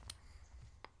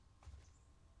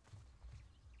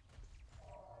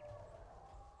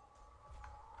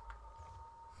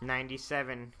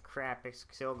 $97. Crap, it's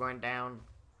still going down.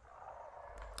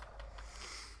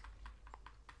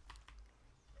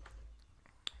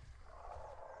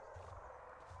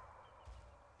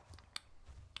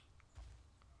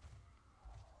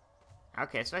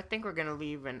 Okay, so I think we're gonna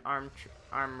leave when arm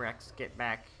Rex gets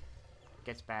back.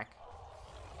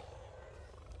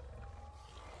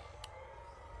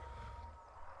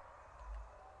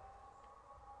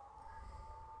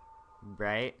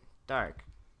 Bright, dark.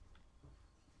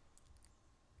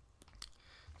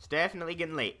 It's definitely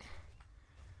getting late.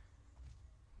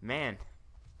 Man.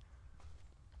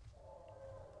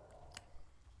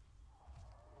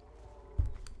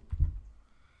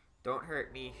 Don't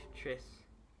hurt me, Triss.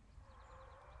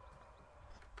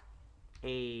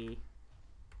 Hey.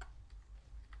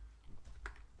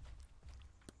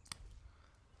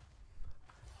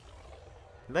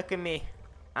 Look at me.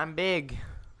 I'm big.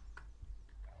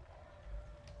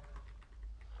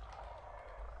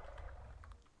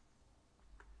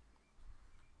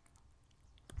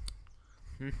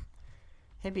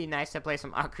 It'd be nice to play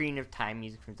some Ocarina of Time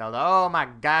music from Zelda. Oh my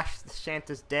gosh, the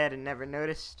Shanta's dead and never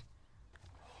noticed.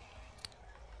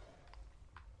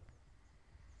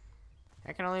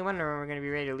 I can only wonder when we're going to be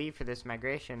ready to leave for this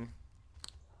migration.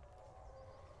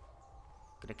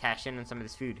 Gonna cash in on some of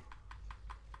this food.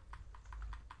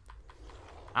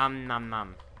 Nom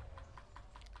nom.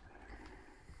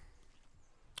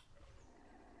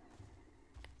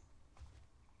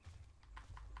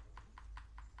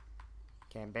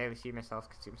 Okay, I barely see myself.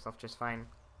 Can see myself just fine.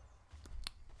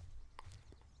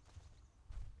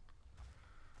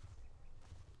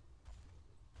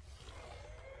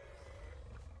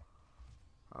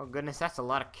 Oh goodness, that's a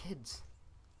lot of kids.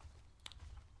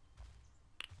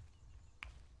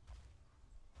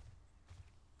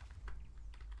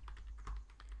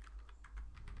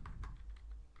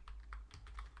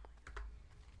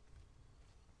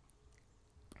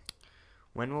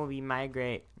 When will we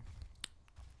migrate?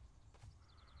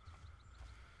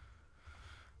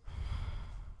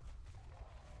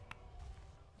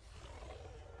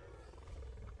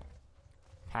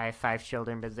 I have 5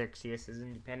 children, but Xerxes is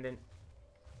independent.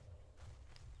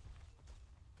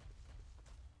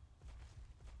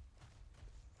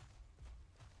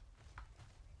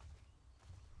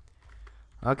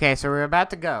 Okay, so we're about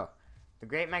to go. The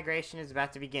Great Migration is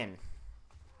about to begin.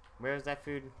 Where is that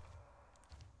food?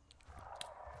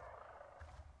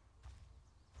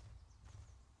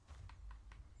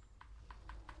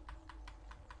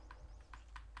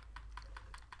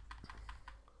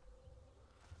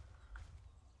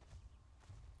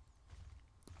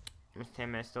 Miss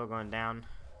 10 minutes still going down.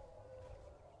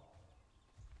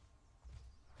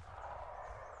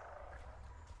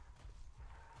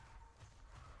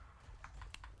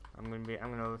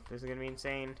 This is gonna be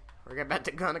insane. We're about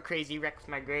to go on a crazy Rex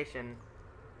migration.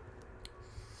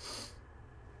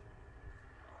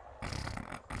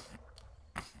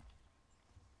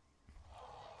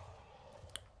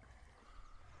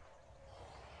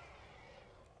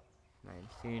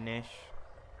 Soonish.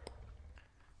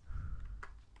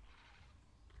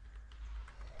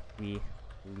 We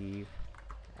leave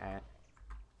at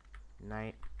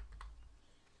night.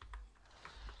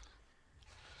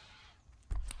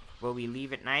 Will we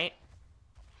leave at night?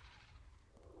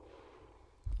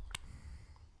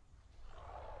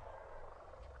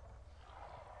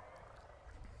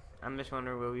 I'm just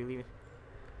wondering, will we leave?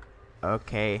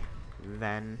 Okay,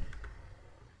 then.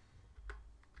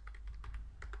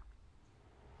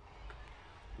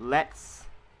 Let's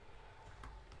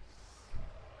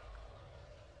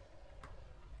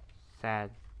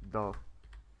saddle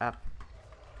up,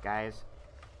 guys.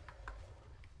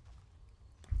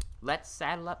 Let's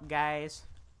saddle up, guys,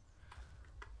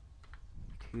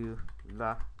 to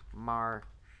the march.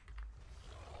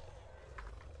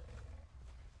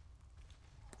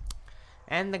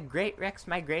 And the Great Rex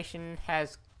Migration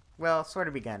has, well, sort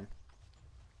of begun.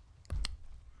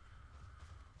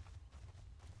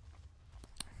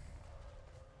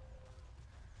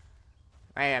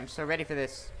 Alright, I'm so ready for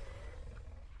this.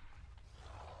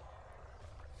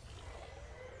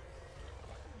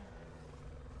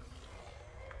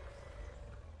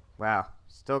 Wow,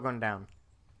 still going down.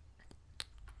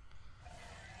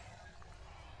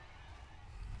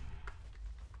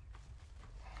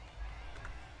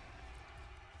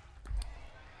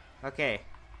 Okay.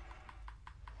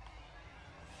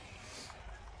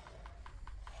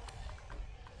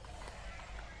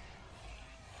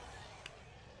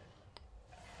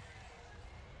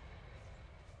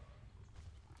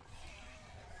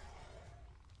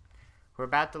 We're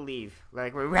about to leave.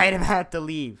 Like, we're right about to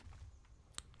leave.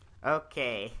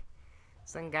 Okay.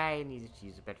 Some guy needs to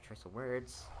use a better choice of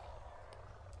words.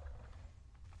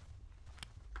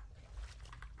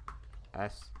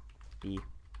 S-B.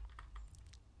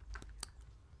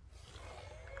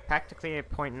 Practically at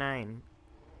 0.9.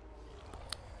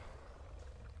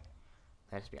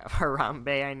 Let's be off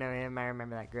Harambe. I know him. I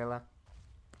remember that gorilla.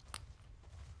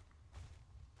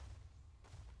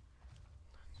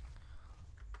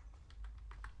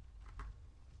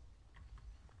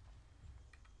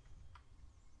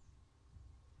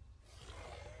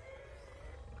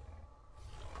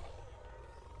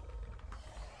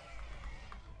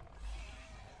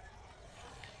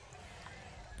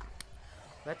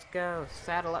 Let's go.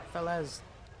 Saddle up, fellas.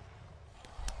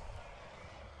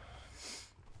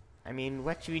 I mean,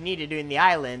 what you need to do in the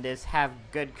island is have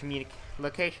good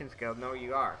location skills. Know where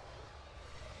you are.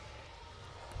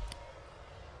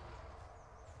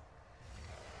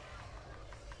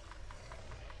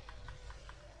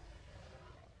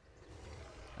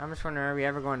 I'm just wondering, are we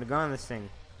ever going to go on this thing?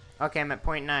 Okay, I'm at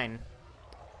 0.9.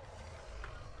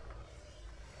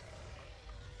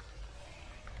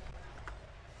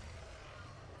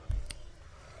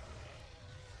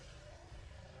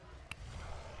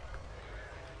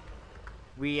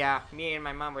 Me and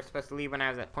my mom were supposed to leave when I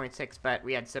was at 0.6, but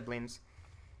we had siblings.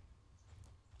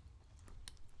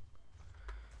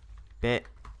 Bit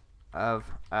of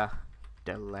a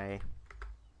delay.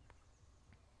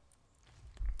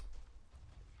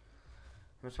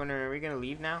 I'm just wondering, are we gonna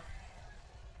leave now?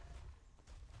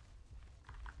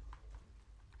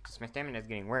 Because my stamina is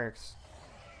getting worse.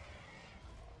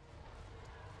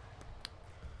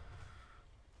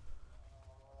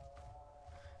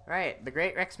 Right, the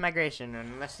Great Rex Migration,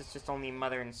 unless it's just only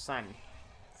mother and son.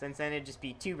 Since then it'd just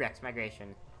be 2 Rex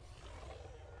Migration.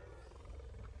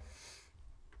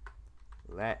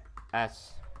 Let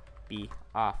us be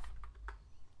off.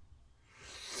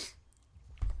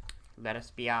 Let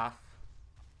us be off.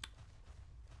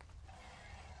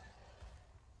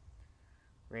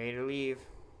 Ready to leave.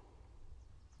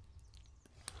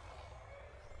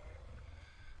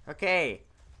 Okay,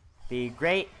 the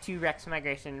Great 2 Rex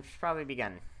Migration has probably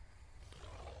begun.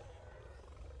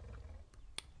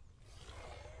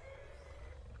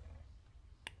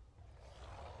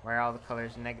 Why are all the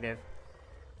colors negative?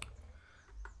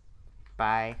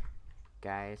 Bye,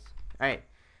 guys. Alright.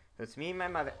 So it's me and my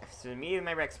mother. So me and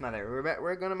my Rex mother.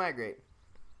 We're gonna migrate.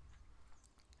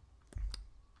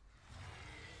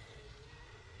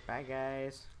 Bye,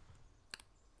 guys.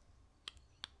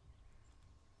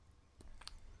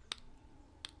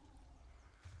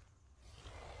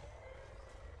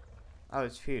 Oh,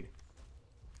 it's food.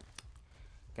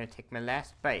 Gonna take my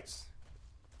last bites.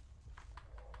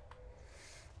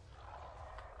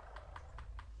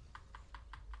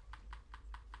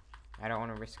 I don't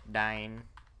want to risk dying.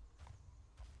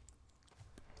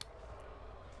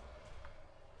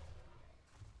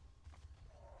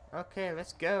 Okay,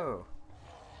 let's go.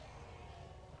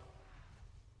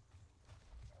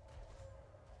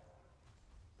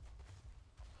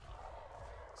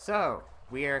 So,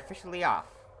 we are officially off.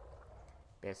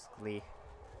 Basically,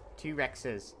 2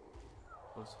 Rexes. It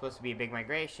was supposed to be a big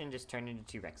migration, just turned into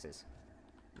 2 Rexes.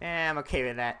 I'm okay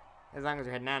with that, as long as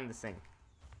we're heading on to this thing.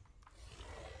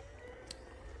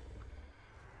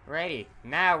 Alrighty,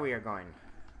 now we are going.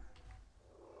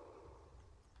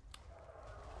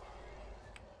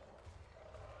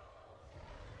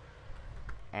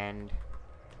 And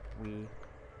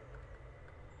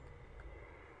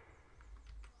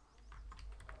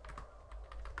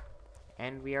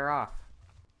we are off.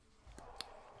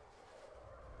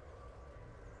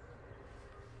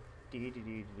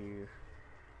 Do.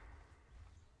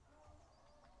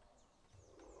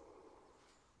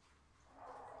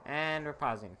 And we're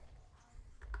pausing.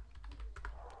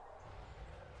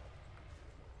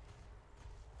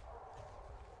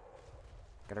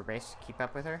 Gotta race to keep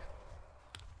up with her.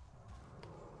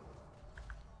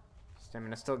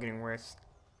 Stamina's still getting worse.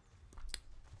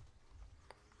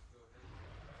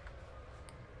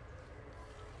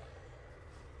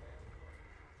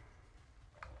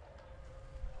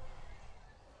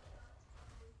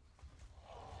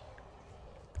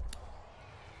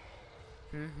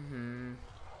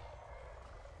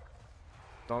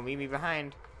 Don't leave me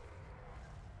behind.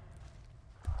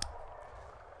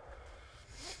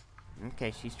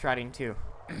 Okay, she's trotting too.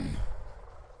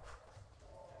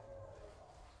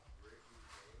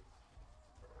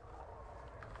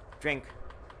 Drink.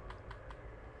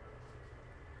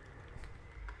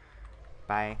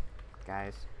 Bye,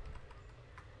 guys.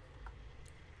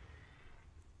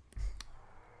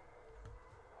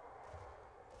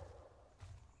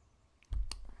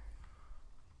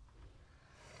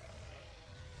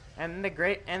 And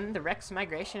the Rex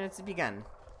migration has begun.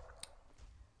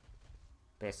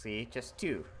 Basically, just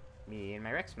 2. Me and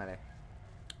my Rex mother.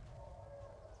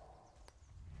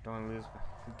 Don't want to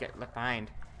get left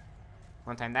behind.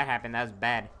 One time that happened, that was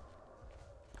bad.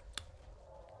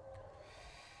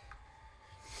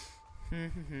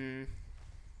 Just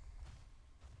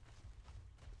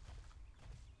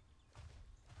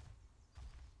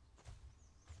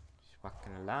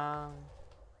walking along.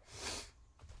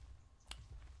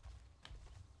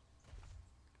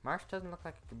 Marsh doesn't look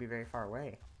like it could be very far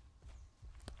away.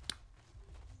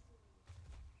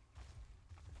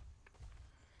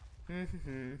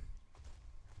 Gonna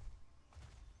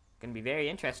be very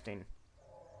interesting.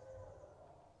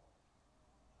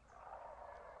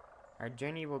 Our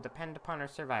journey will depend upon our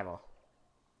survival.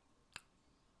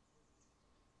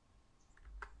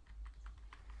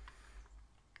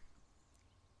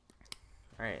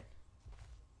 Alright.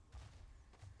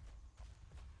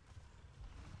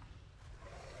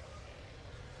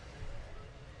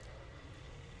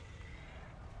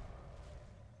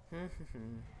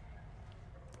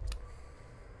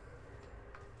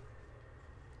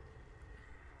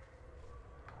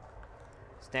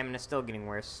 Stamina's still getting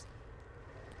worse.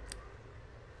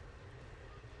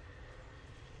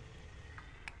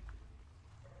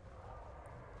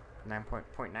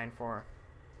 .94.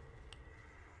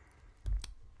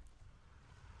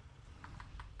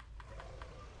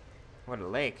 What a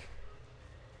lake.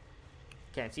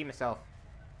 Can't see myself.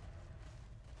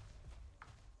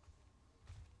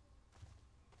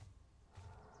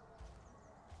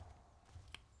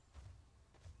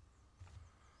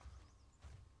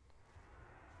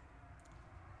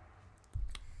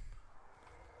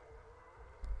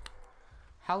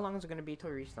 How long is it going to be till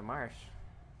we reach the marsh?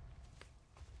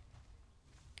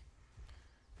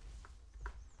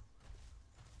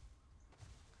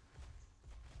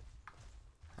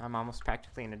 I'm almost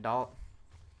practically an adult.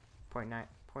 0.95.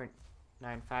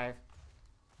 Hope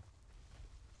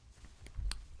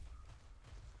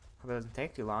it doesn't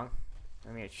take too long.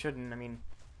 I mean, it shouldn't. I mean,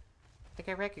 I think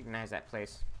I recognize that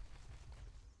place.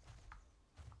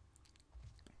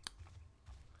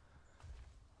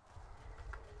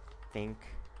 Think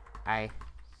I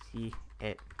see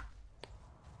it.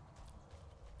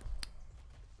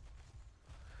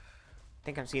 I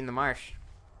think I'm seeing the marsh.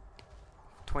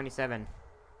 27.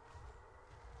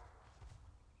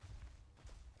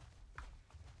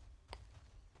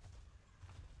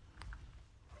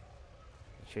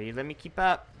 Make sure you let me keep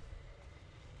up.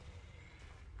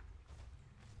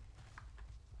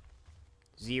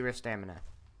 0 stamina.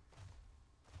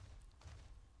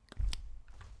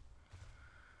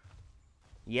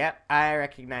 Yep, I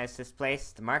recognize this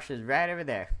place. The marsh is right over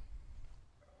there.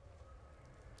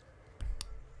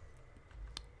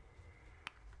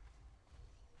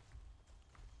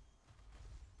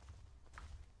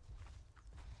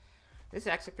 This is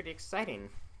actually pretty exciting.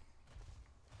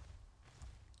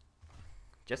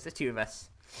 Just the 2 of us.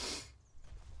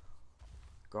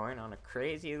 Going on a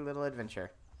crazy little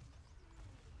adventure.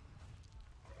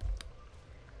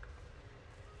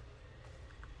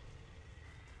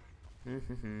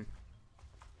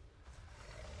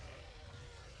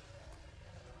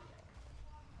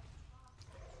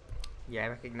 Yeah, I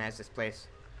recognize this place.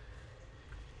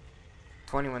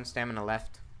 21 stamina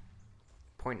left.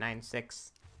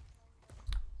 0.96.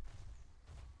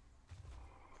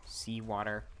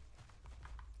 Seawater.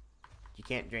 You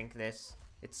can't drink this.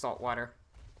 It's salt water.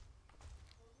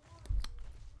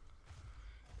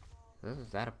 Is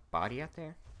that a body out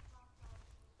there?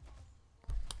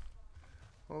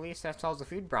 Well, at least that solves the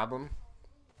food problem.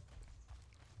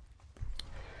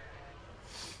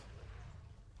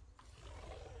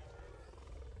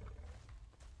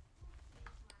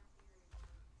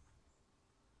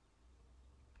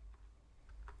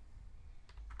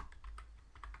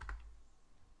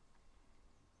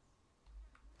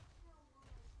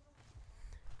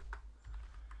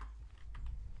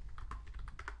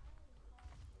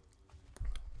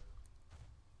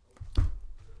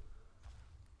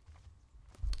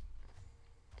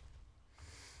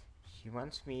 She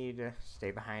wants me to stay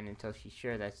behind until she's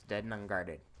sure that's dead and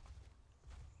unguarded.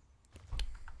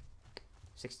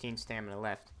 16 stamina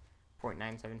left.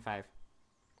 0.975. Gonna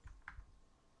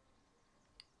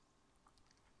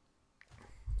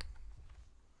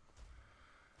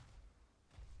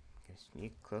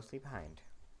sneak closely behind.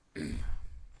 Think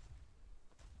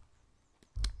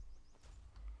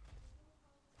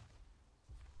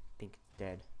it's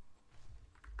dead.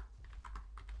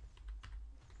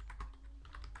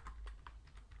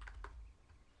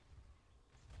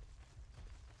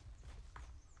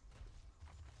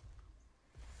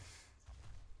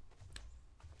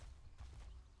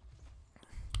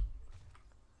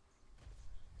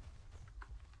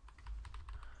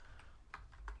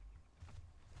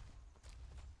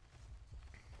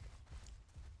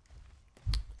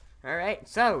 Alright,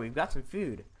 so we've got some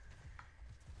food.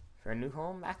 For a new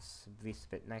home, that's at least a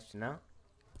bit nice to know.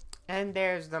 And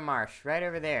there's the marsh, right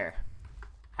over there.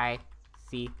 I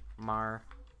see marsh.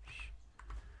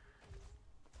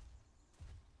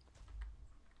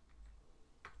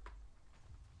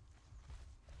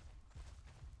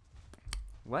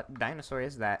 What dinosaur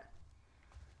is that?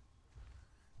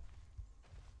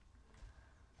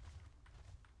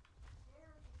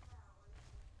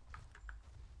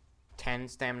 10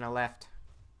 stamina left.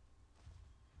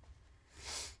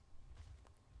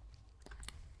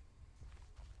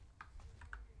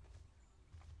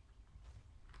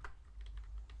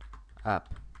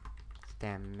 Up.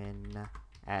 Stamina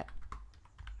at.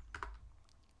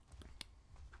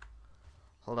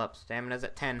 Hold up. Stamina's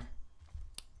at 10.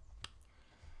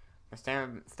 My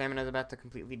stamina's about to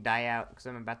completely die out because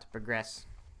I'm about to progress.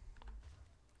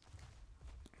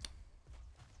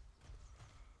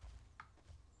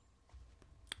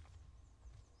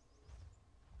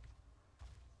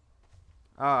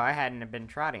 Oh, I hadn't been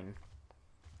trotting.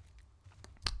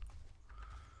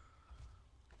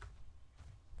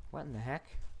 What in the heck?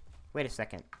 Wait a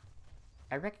second.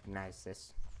 I recognize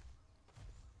this.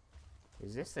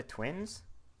 Is this the twins?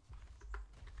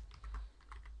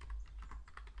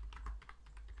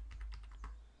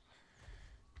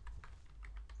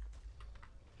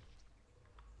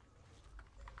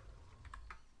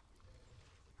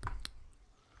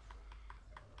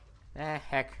 Ah,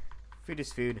 heck. Food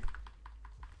is food.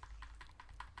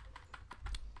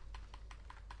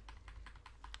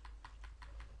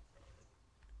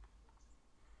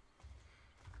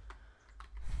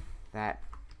 That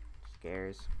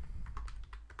scares.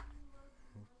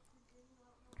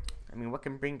 I mean, what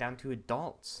can bring down 2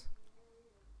 adults?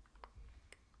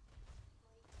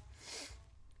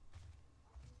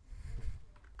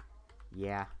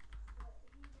 Yeah,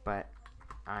 but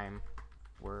I'm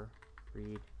worried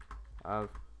of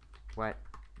what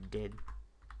did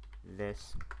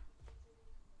this.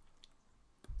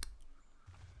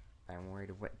 I'm worried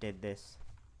of what did this.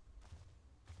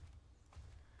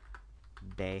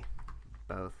 They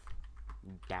both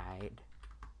died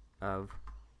of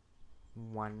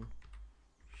one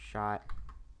shot,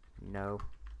 no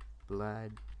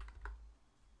blood.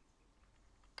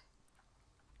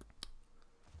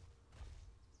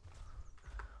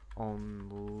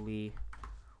 Only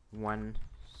one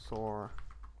sore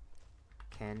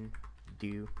can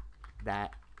do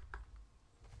that.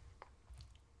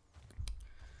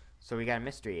 So we got a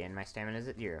mystery, and my stamina is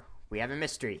at 0. We have a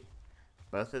mystery.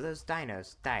 Both of those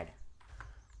dinos died.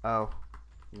 Oh,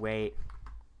 wait.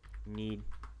 Need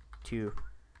to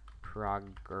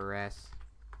progress.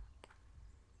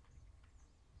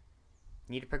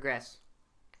 Need to progress.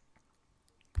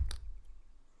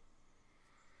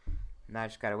 Now I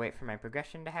just gotta wait for my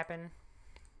progression to happen.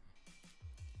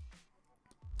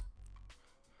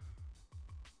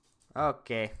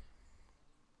 Okay.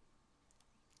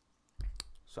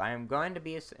 So I am going to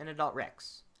be an adult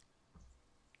Rex.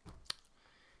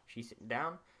 She's sitting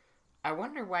down. I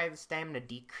wonder why the stamina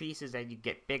decreases as you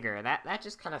get bigger. That's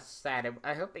just kind of sad.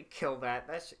 I hope they kill that.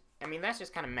 That's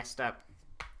just kind of messed up.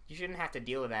 You shouldn't have to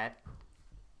deal with that.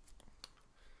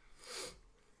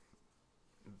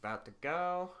 About to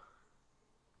go.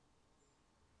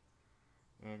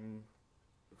 In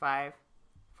 5,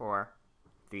 4,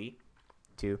 3,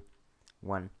 2,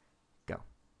 1, go.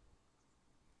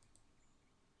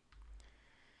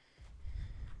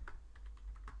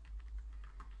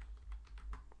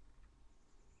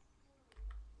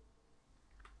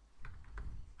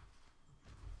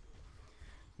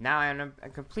 Now I am a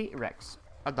complete Rex.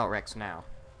 Adult Rex now.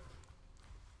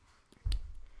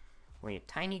 We're in a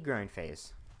tiny growing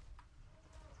phase.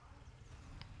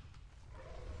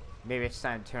 Maybe it's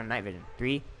time to turn on night vision.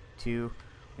 3, 2,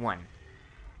 1.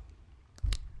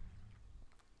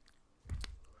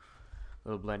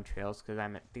 Little blood trails because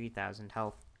I'm at 3,000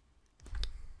 health.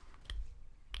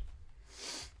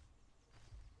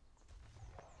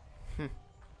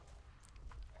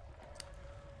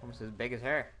 Almost as big as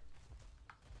her.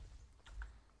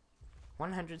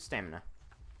 100 stamina.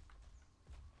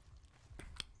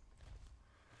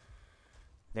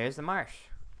 There's the marsh.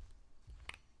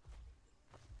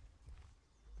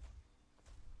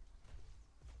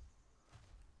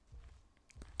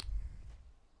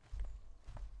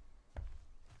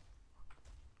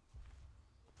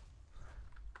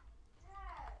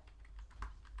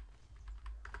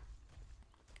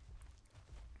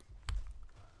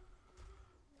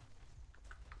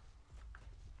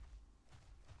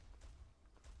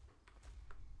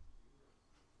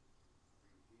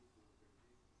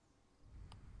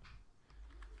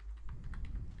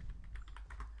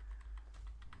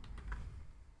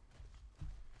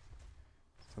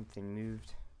 Something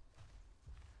moved.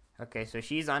 Okay, so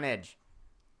she's on edge.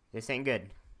 This ain't good.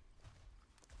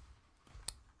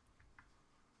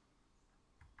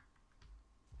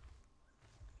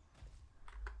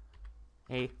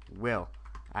 Hey, Will.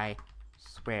 I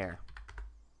swear.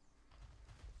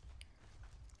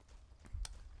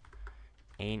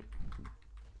 Ain't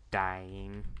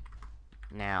dying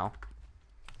now.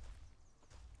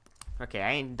 Okay,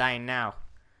 I ain't dying now.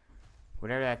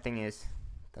 Whatever that thing is.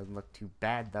 Doesn't look too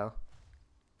bad, though.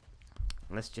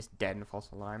 Unless just dead in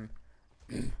false alarm.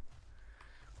 What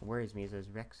worries me is those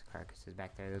Rex carcasses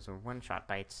back there. Those are one-shot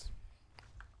bites.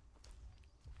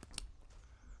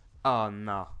 Oh,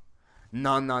 no.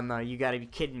 No. You gotta be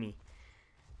kidding me.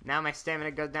 Now my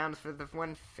stamina goes down for the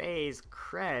one phase.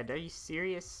 Cred. Are you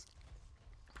serious?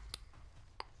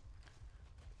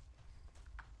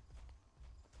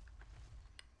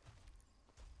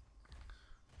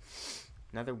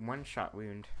 Another one-shot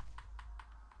wound.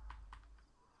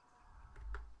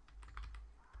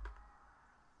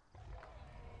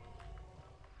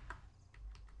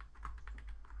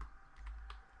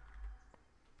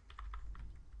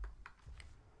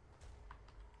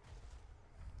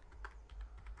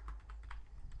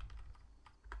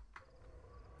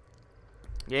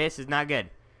 Yeah, this is not good.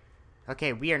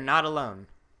 Okay, we are not alone.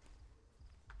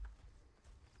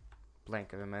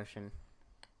 Blank of emotion.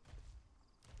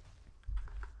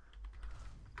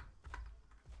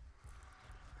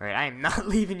 Alright, I am not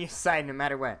leaving your side no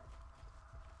matter what.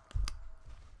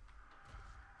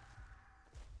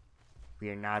 We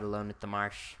are not alone at the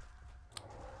marsh.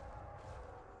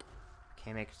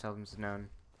 Can't make ourselves known.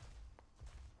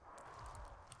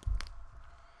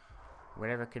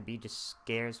 Whatever it could be just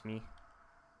scares me.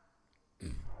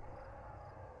 You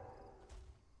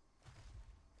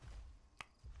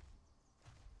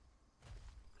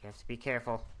have to be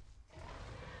careful.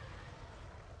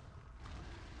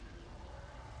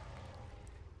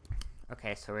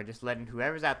 Okay, so we're just letting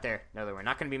whoever's out there know that we're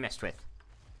not going to be messed with.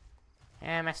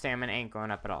 And my stamina ain't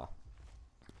going up at all.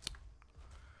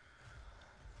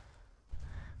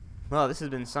 Well, this has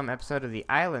been some episode of the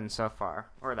island so far,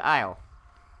 or the Isle,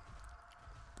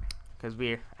 because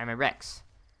I'm a Rex,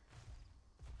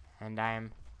 and I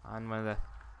am on one of the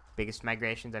biggest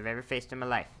migrations I've ever faced in my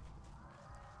life.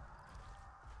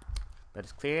 But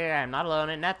it's clear I'm not alone,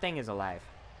 and that thing is alive.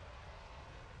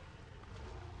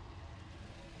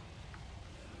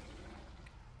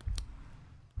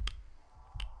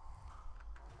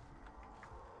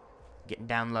 Getting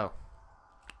down low.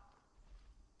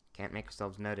 Can't make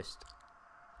ourselves noticed.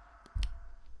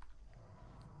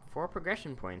 4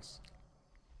 progression points.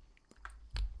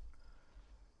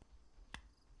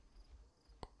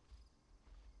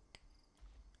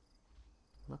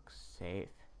 Looks safe.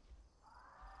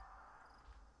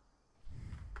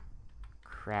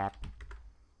 Crap.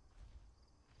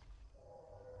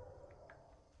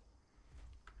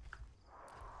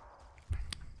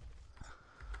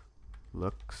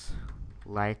 Looks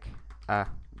like a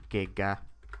giga.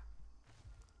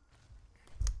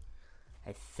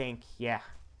 I think, yeah.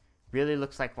 Really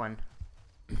looks like one.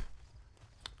 I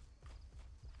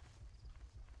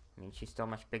mean, she's still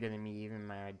much bigger than me, even in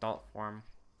my adult form.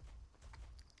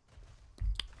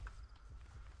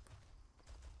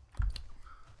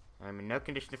 I'm in no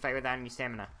condition to fight without any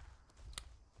stamina.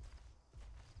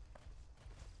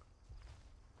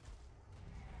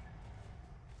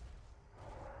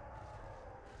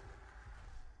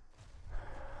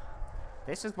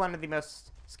 This is one of the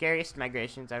most scariest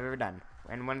migrations I've ever done,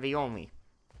 and one of the only.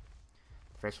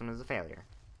 The first one was a failure.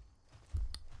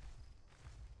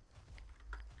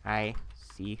 I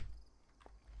see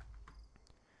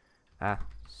a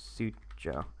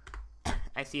Sucho.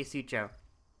 I see a Sucho.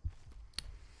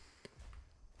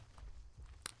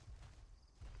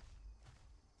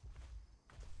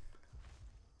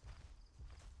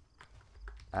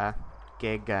 A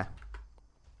giga.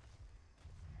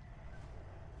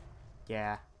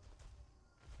 Yeah.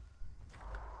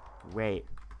 Wait.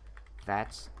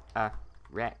 That's a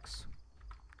Rex.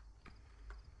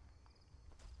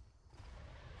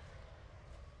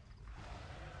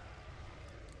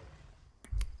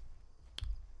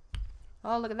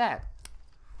 Oh, look at that.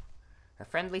 A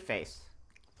friendly face.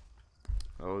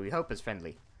 Oh, we hope it's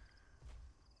friendly.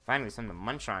 Finally, something to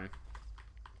munch on.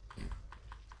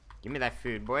 Give me that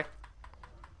food, boy.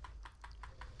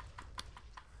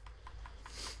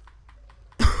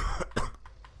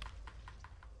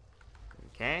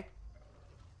 Okay.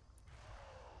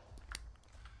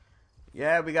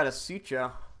 Yeah, we got a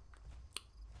Sucho.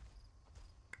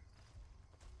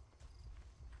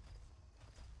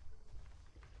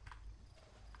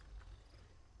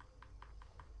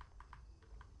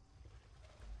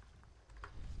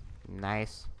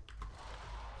 Nice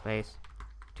place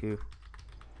to.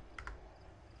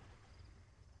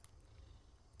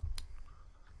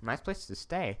 Nice place to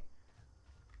stay.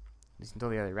 At least until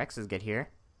the other Rexes get here.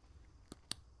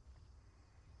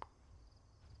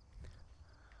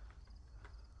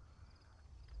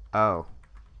 Oh.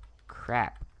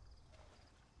 Crap.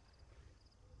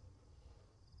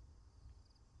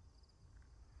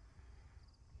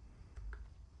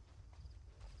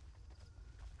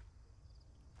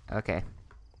 Okay.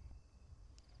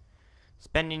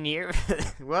 Spending here.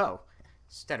 Whoa.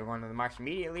 Instead of going to the marsh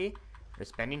immediately, we're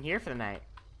spending here for the night.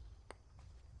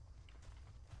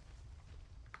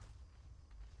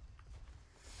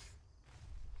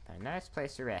 A nice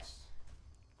place to rest.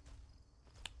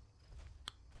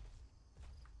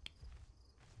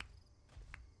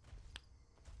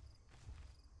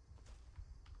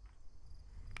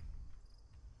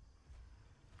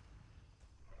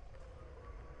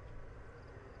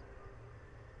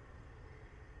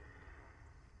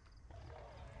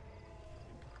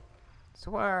 So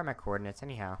what are my coordinates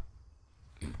anyhow?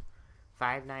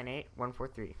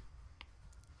 598-143.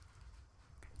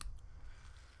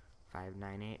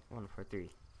 598-143.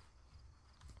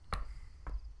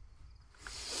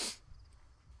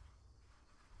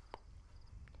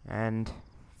 And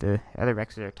the other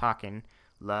Rexes are talking.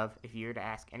 Love, if you were to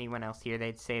ask anyone else here,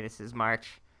 they'd say this is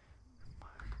March.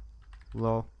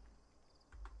 Lol.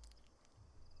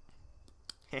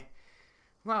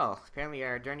 Well, apparently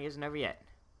our journey isn't over yet.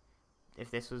 If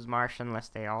this was March, unless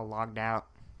they all logged out,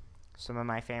 some of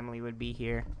my family would be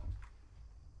here.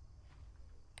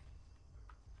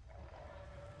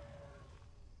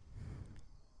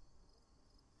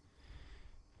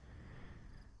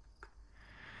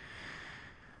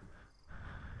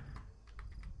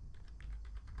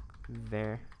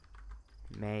 There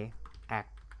may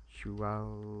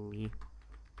actually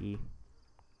be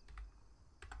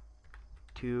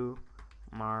 2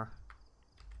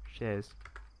 marshes.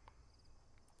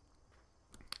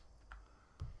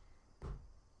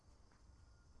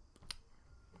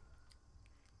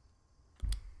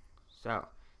 So,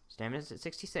 stamina's at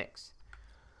 66.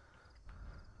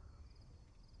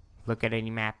 Look at any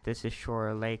map. This is shore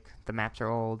or lake. The maps are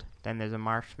old. Then there's a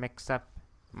marsh mix-up.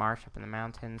 Marsh up in the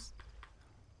mountains.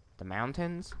 The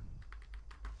mountains?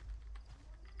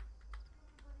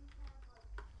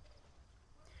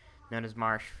 Known as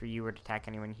marsh. For you were to attack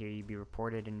anyone here, you'd be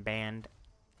reported and banned.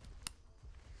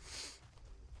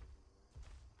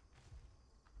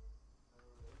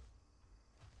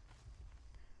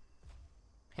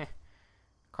 Heh.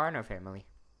 Carno family.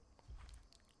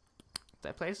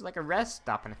 That place is like a rest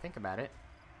stop when I think about it.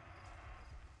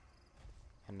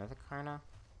 Another Carno?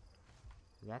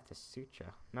 Is that the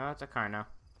Sutra? No, it's a Carno.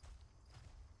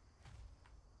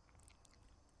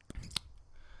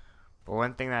 But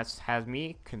one thing that has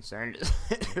me concerned is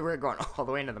we're going all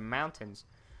the way into the mountains.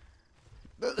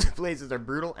 Those places are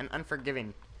brutal and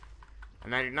unforgiving.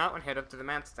 And I do not want to head up to the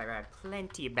mountains. I've had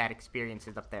plenty of bad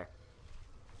experiences up there.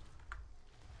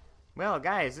 Well,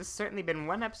 guys, this has certainly been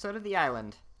one episode of The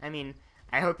Island. I mean,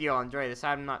 I hope you all enjoy this.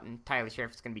 I'm not entirely sure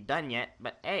if it's going to be done yet,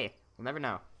 but hey, we'll never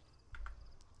know.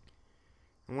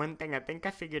 One thing I think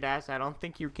I figured out is I don't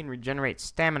think you can regenerate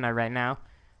stamina right now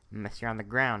unless you're on the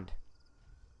ground.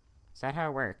 Is that how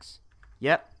it works?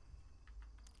 Yep.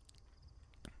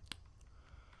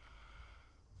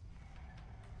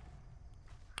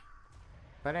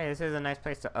 But hey, this is a nice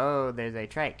place to... Oh, there's a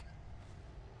trike.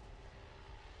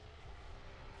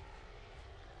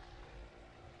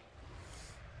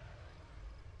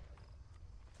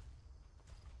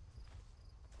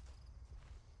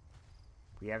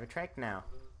 We have a trike now.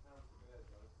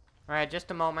 Alright, just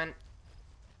a moment.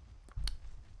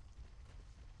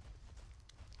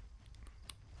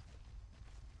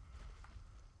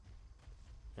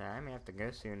 Yeah, I may have to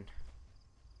go soon.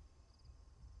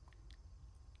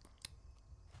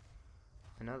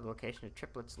 I know the location of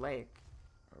Triplets Lake,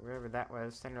 or wherever that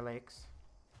was, Center Lakes.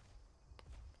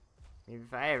 Maybe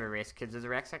if I ever race Kids as a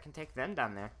Rex, I can take them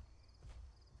down there.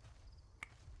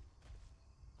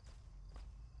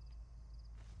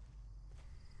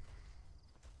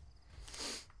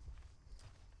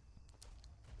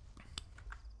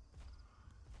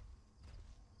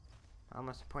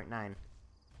 Almost a 0.9.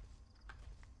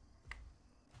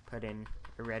 Put in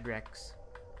a red Rex.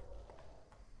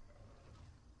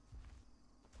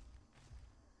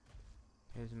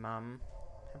 His mom.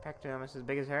 I'm practically almost as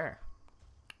big as her.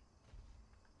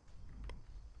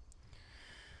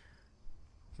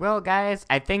 Well, guys,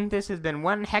 I think this has been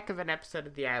one heck of an episode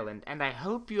of The Island, and I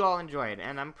hope you all enjoyed.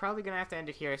 And I'm probably gonna have to end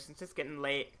it here since it's getting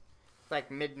late. It's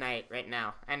like midnight right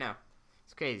now. I know,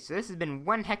 it's crazy. So this has been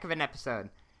one heck of an episode.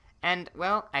 And,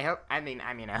 well, I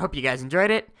hope you guys enjoyed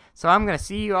it. So I'm going to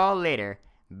see you all later.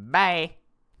 Bye.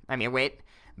 Wait.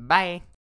 Bye.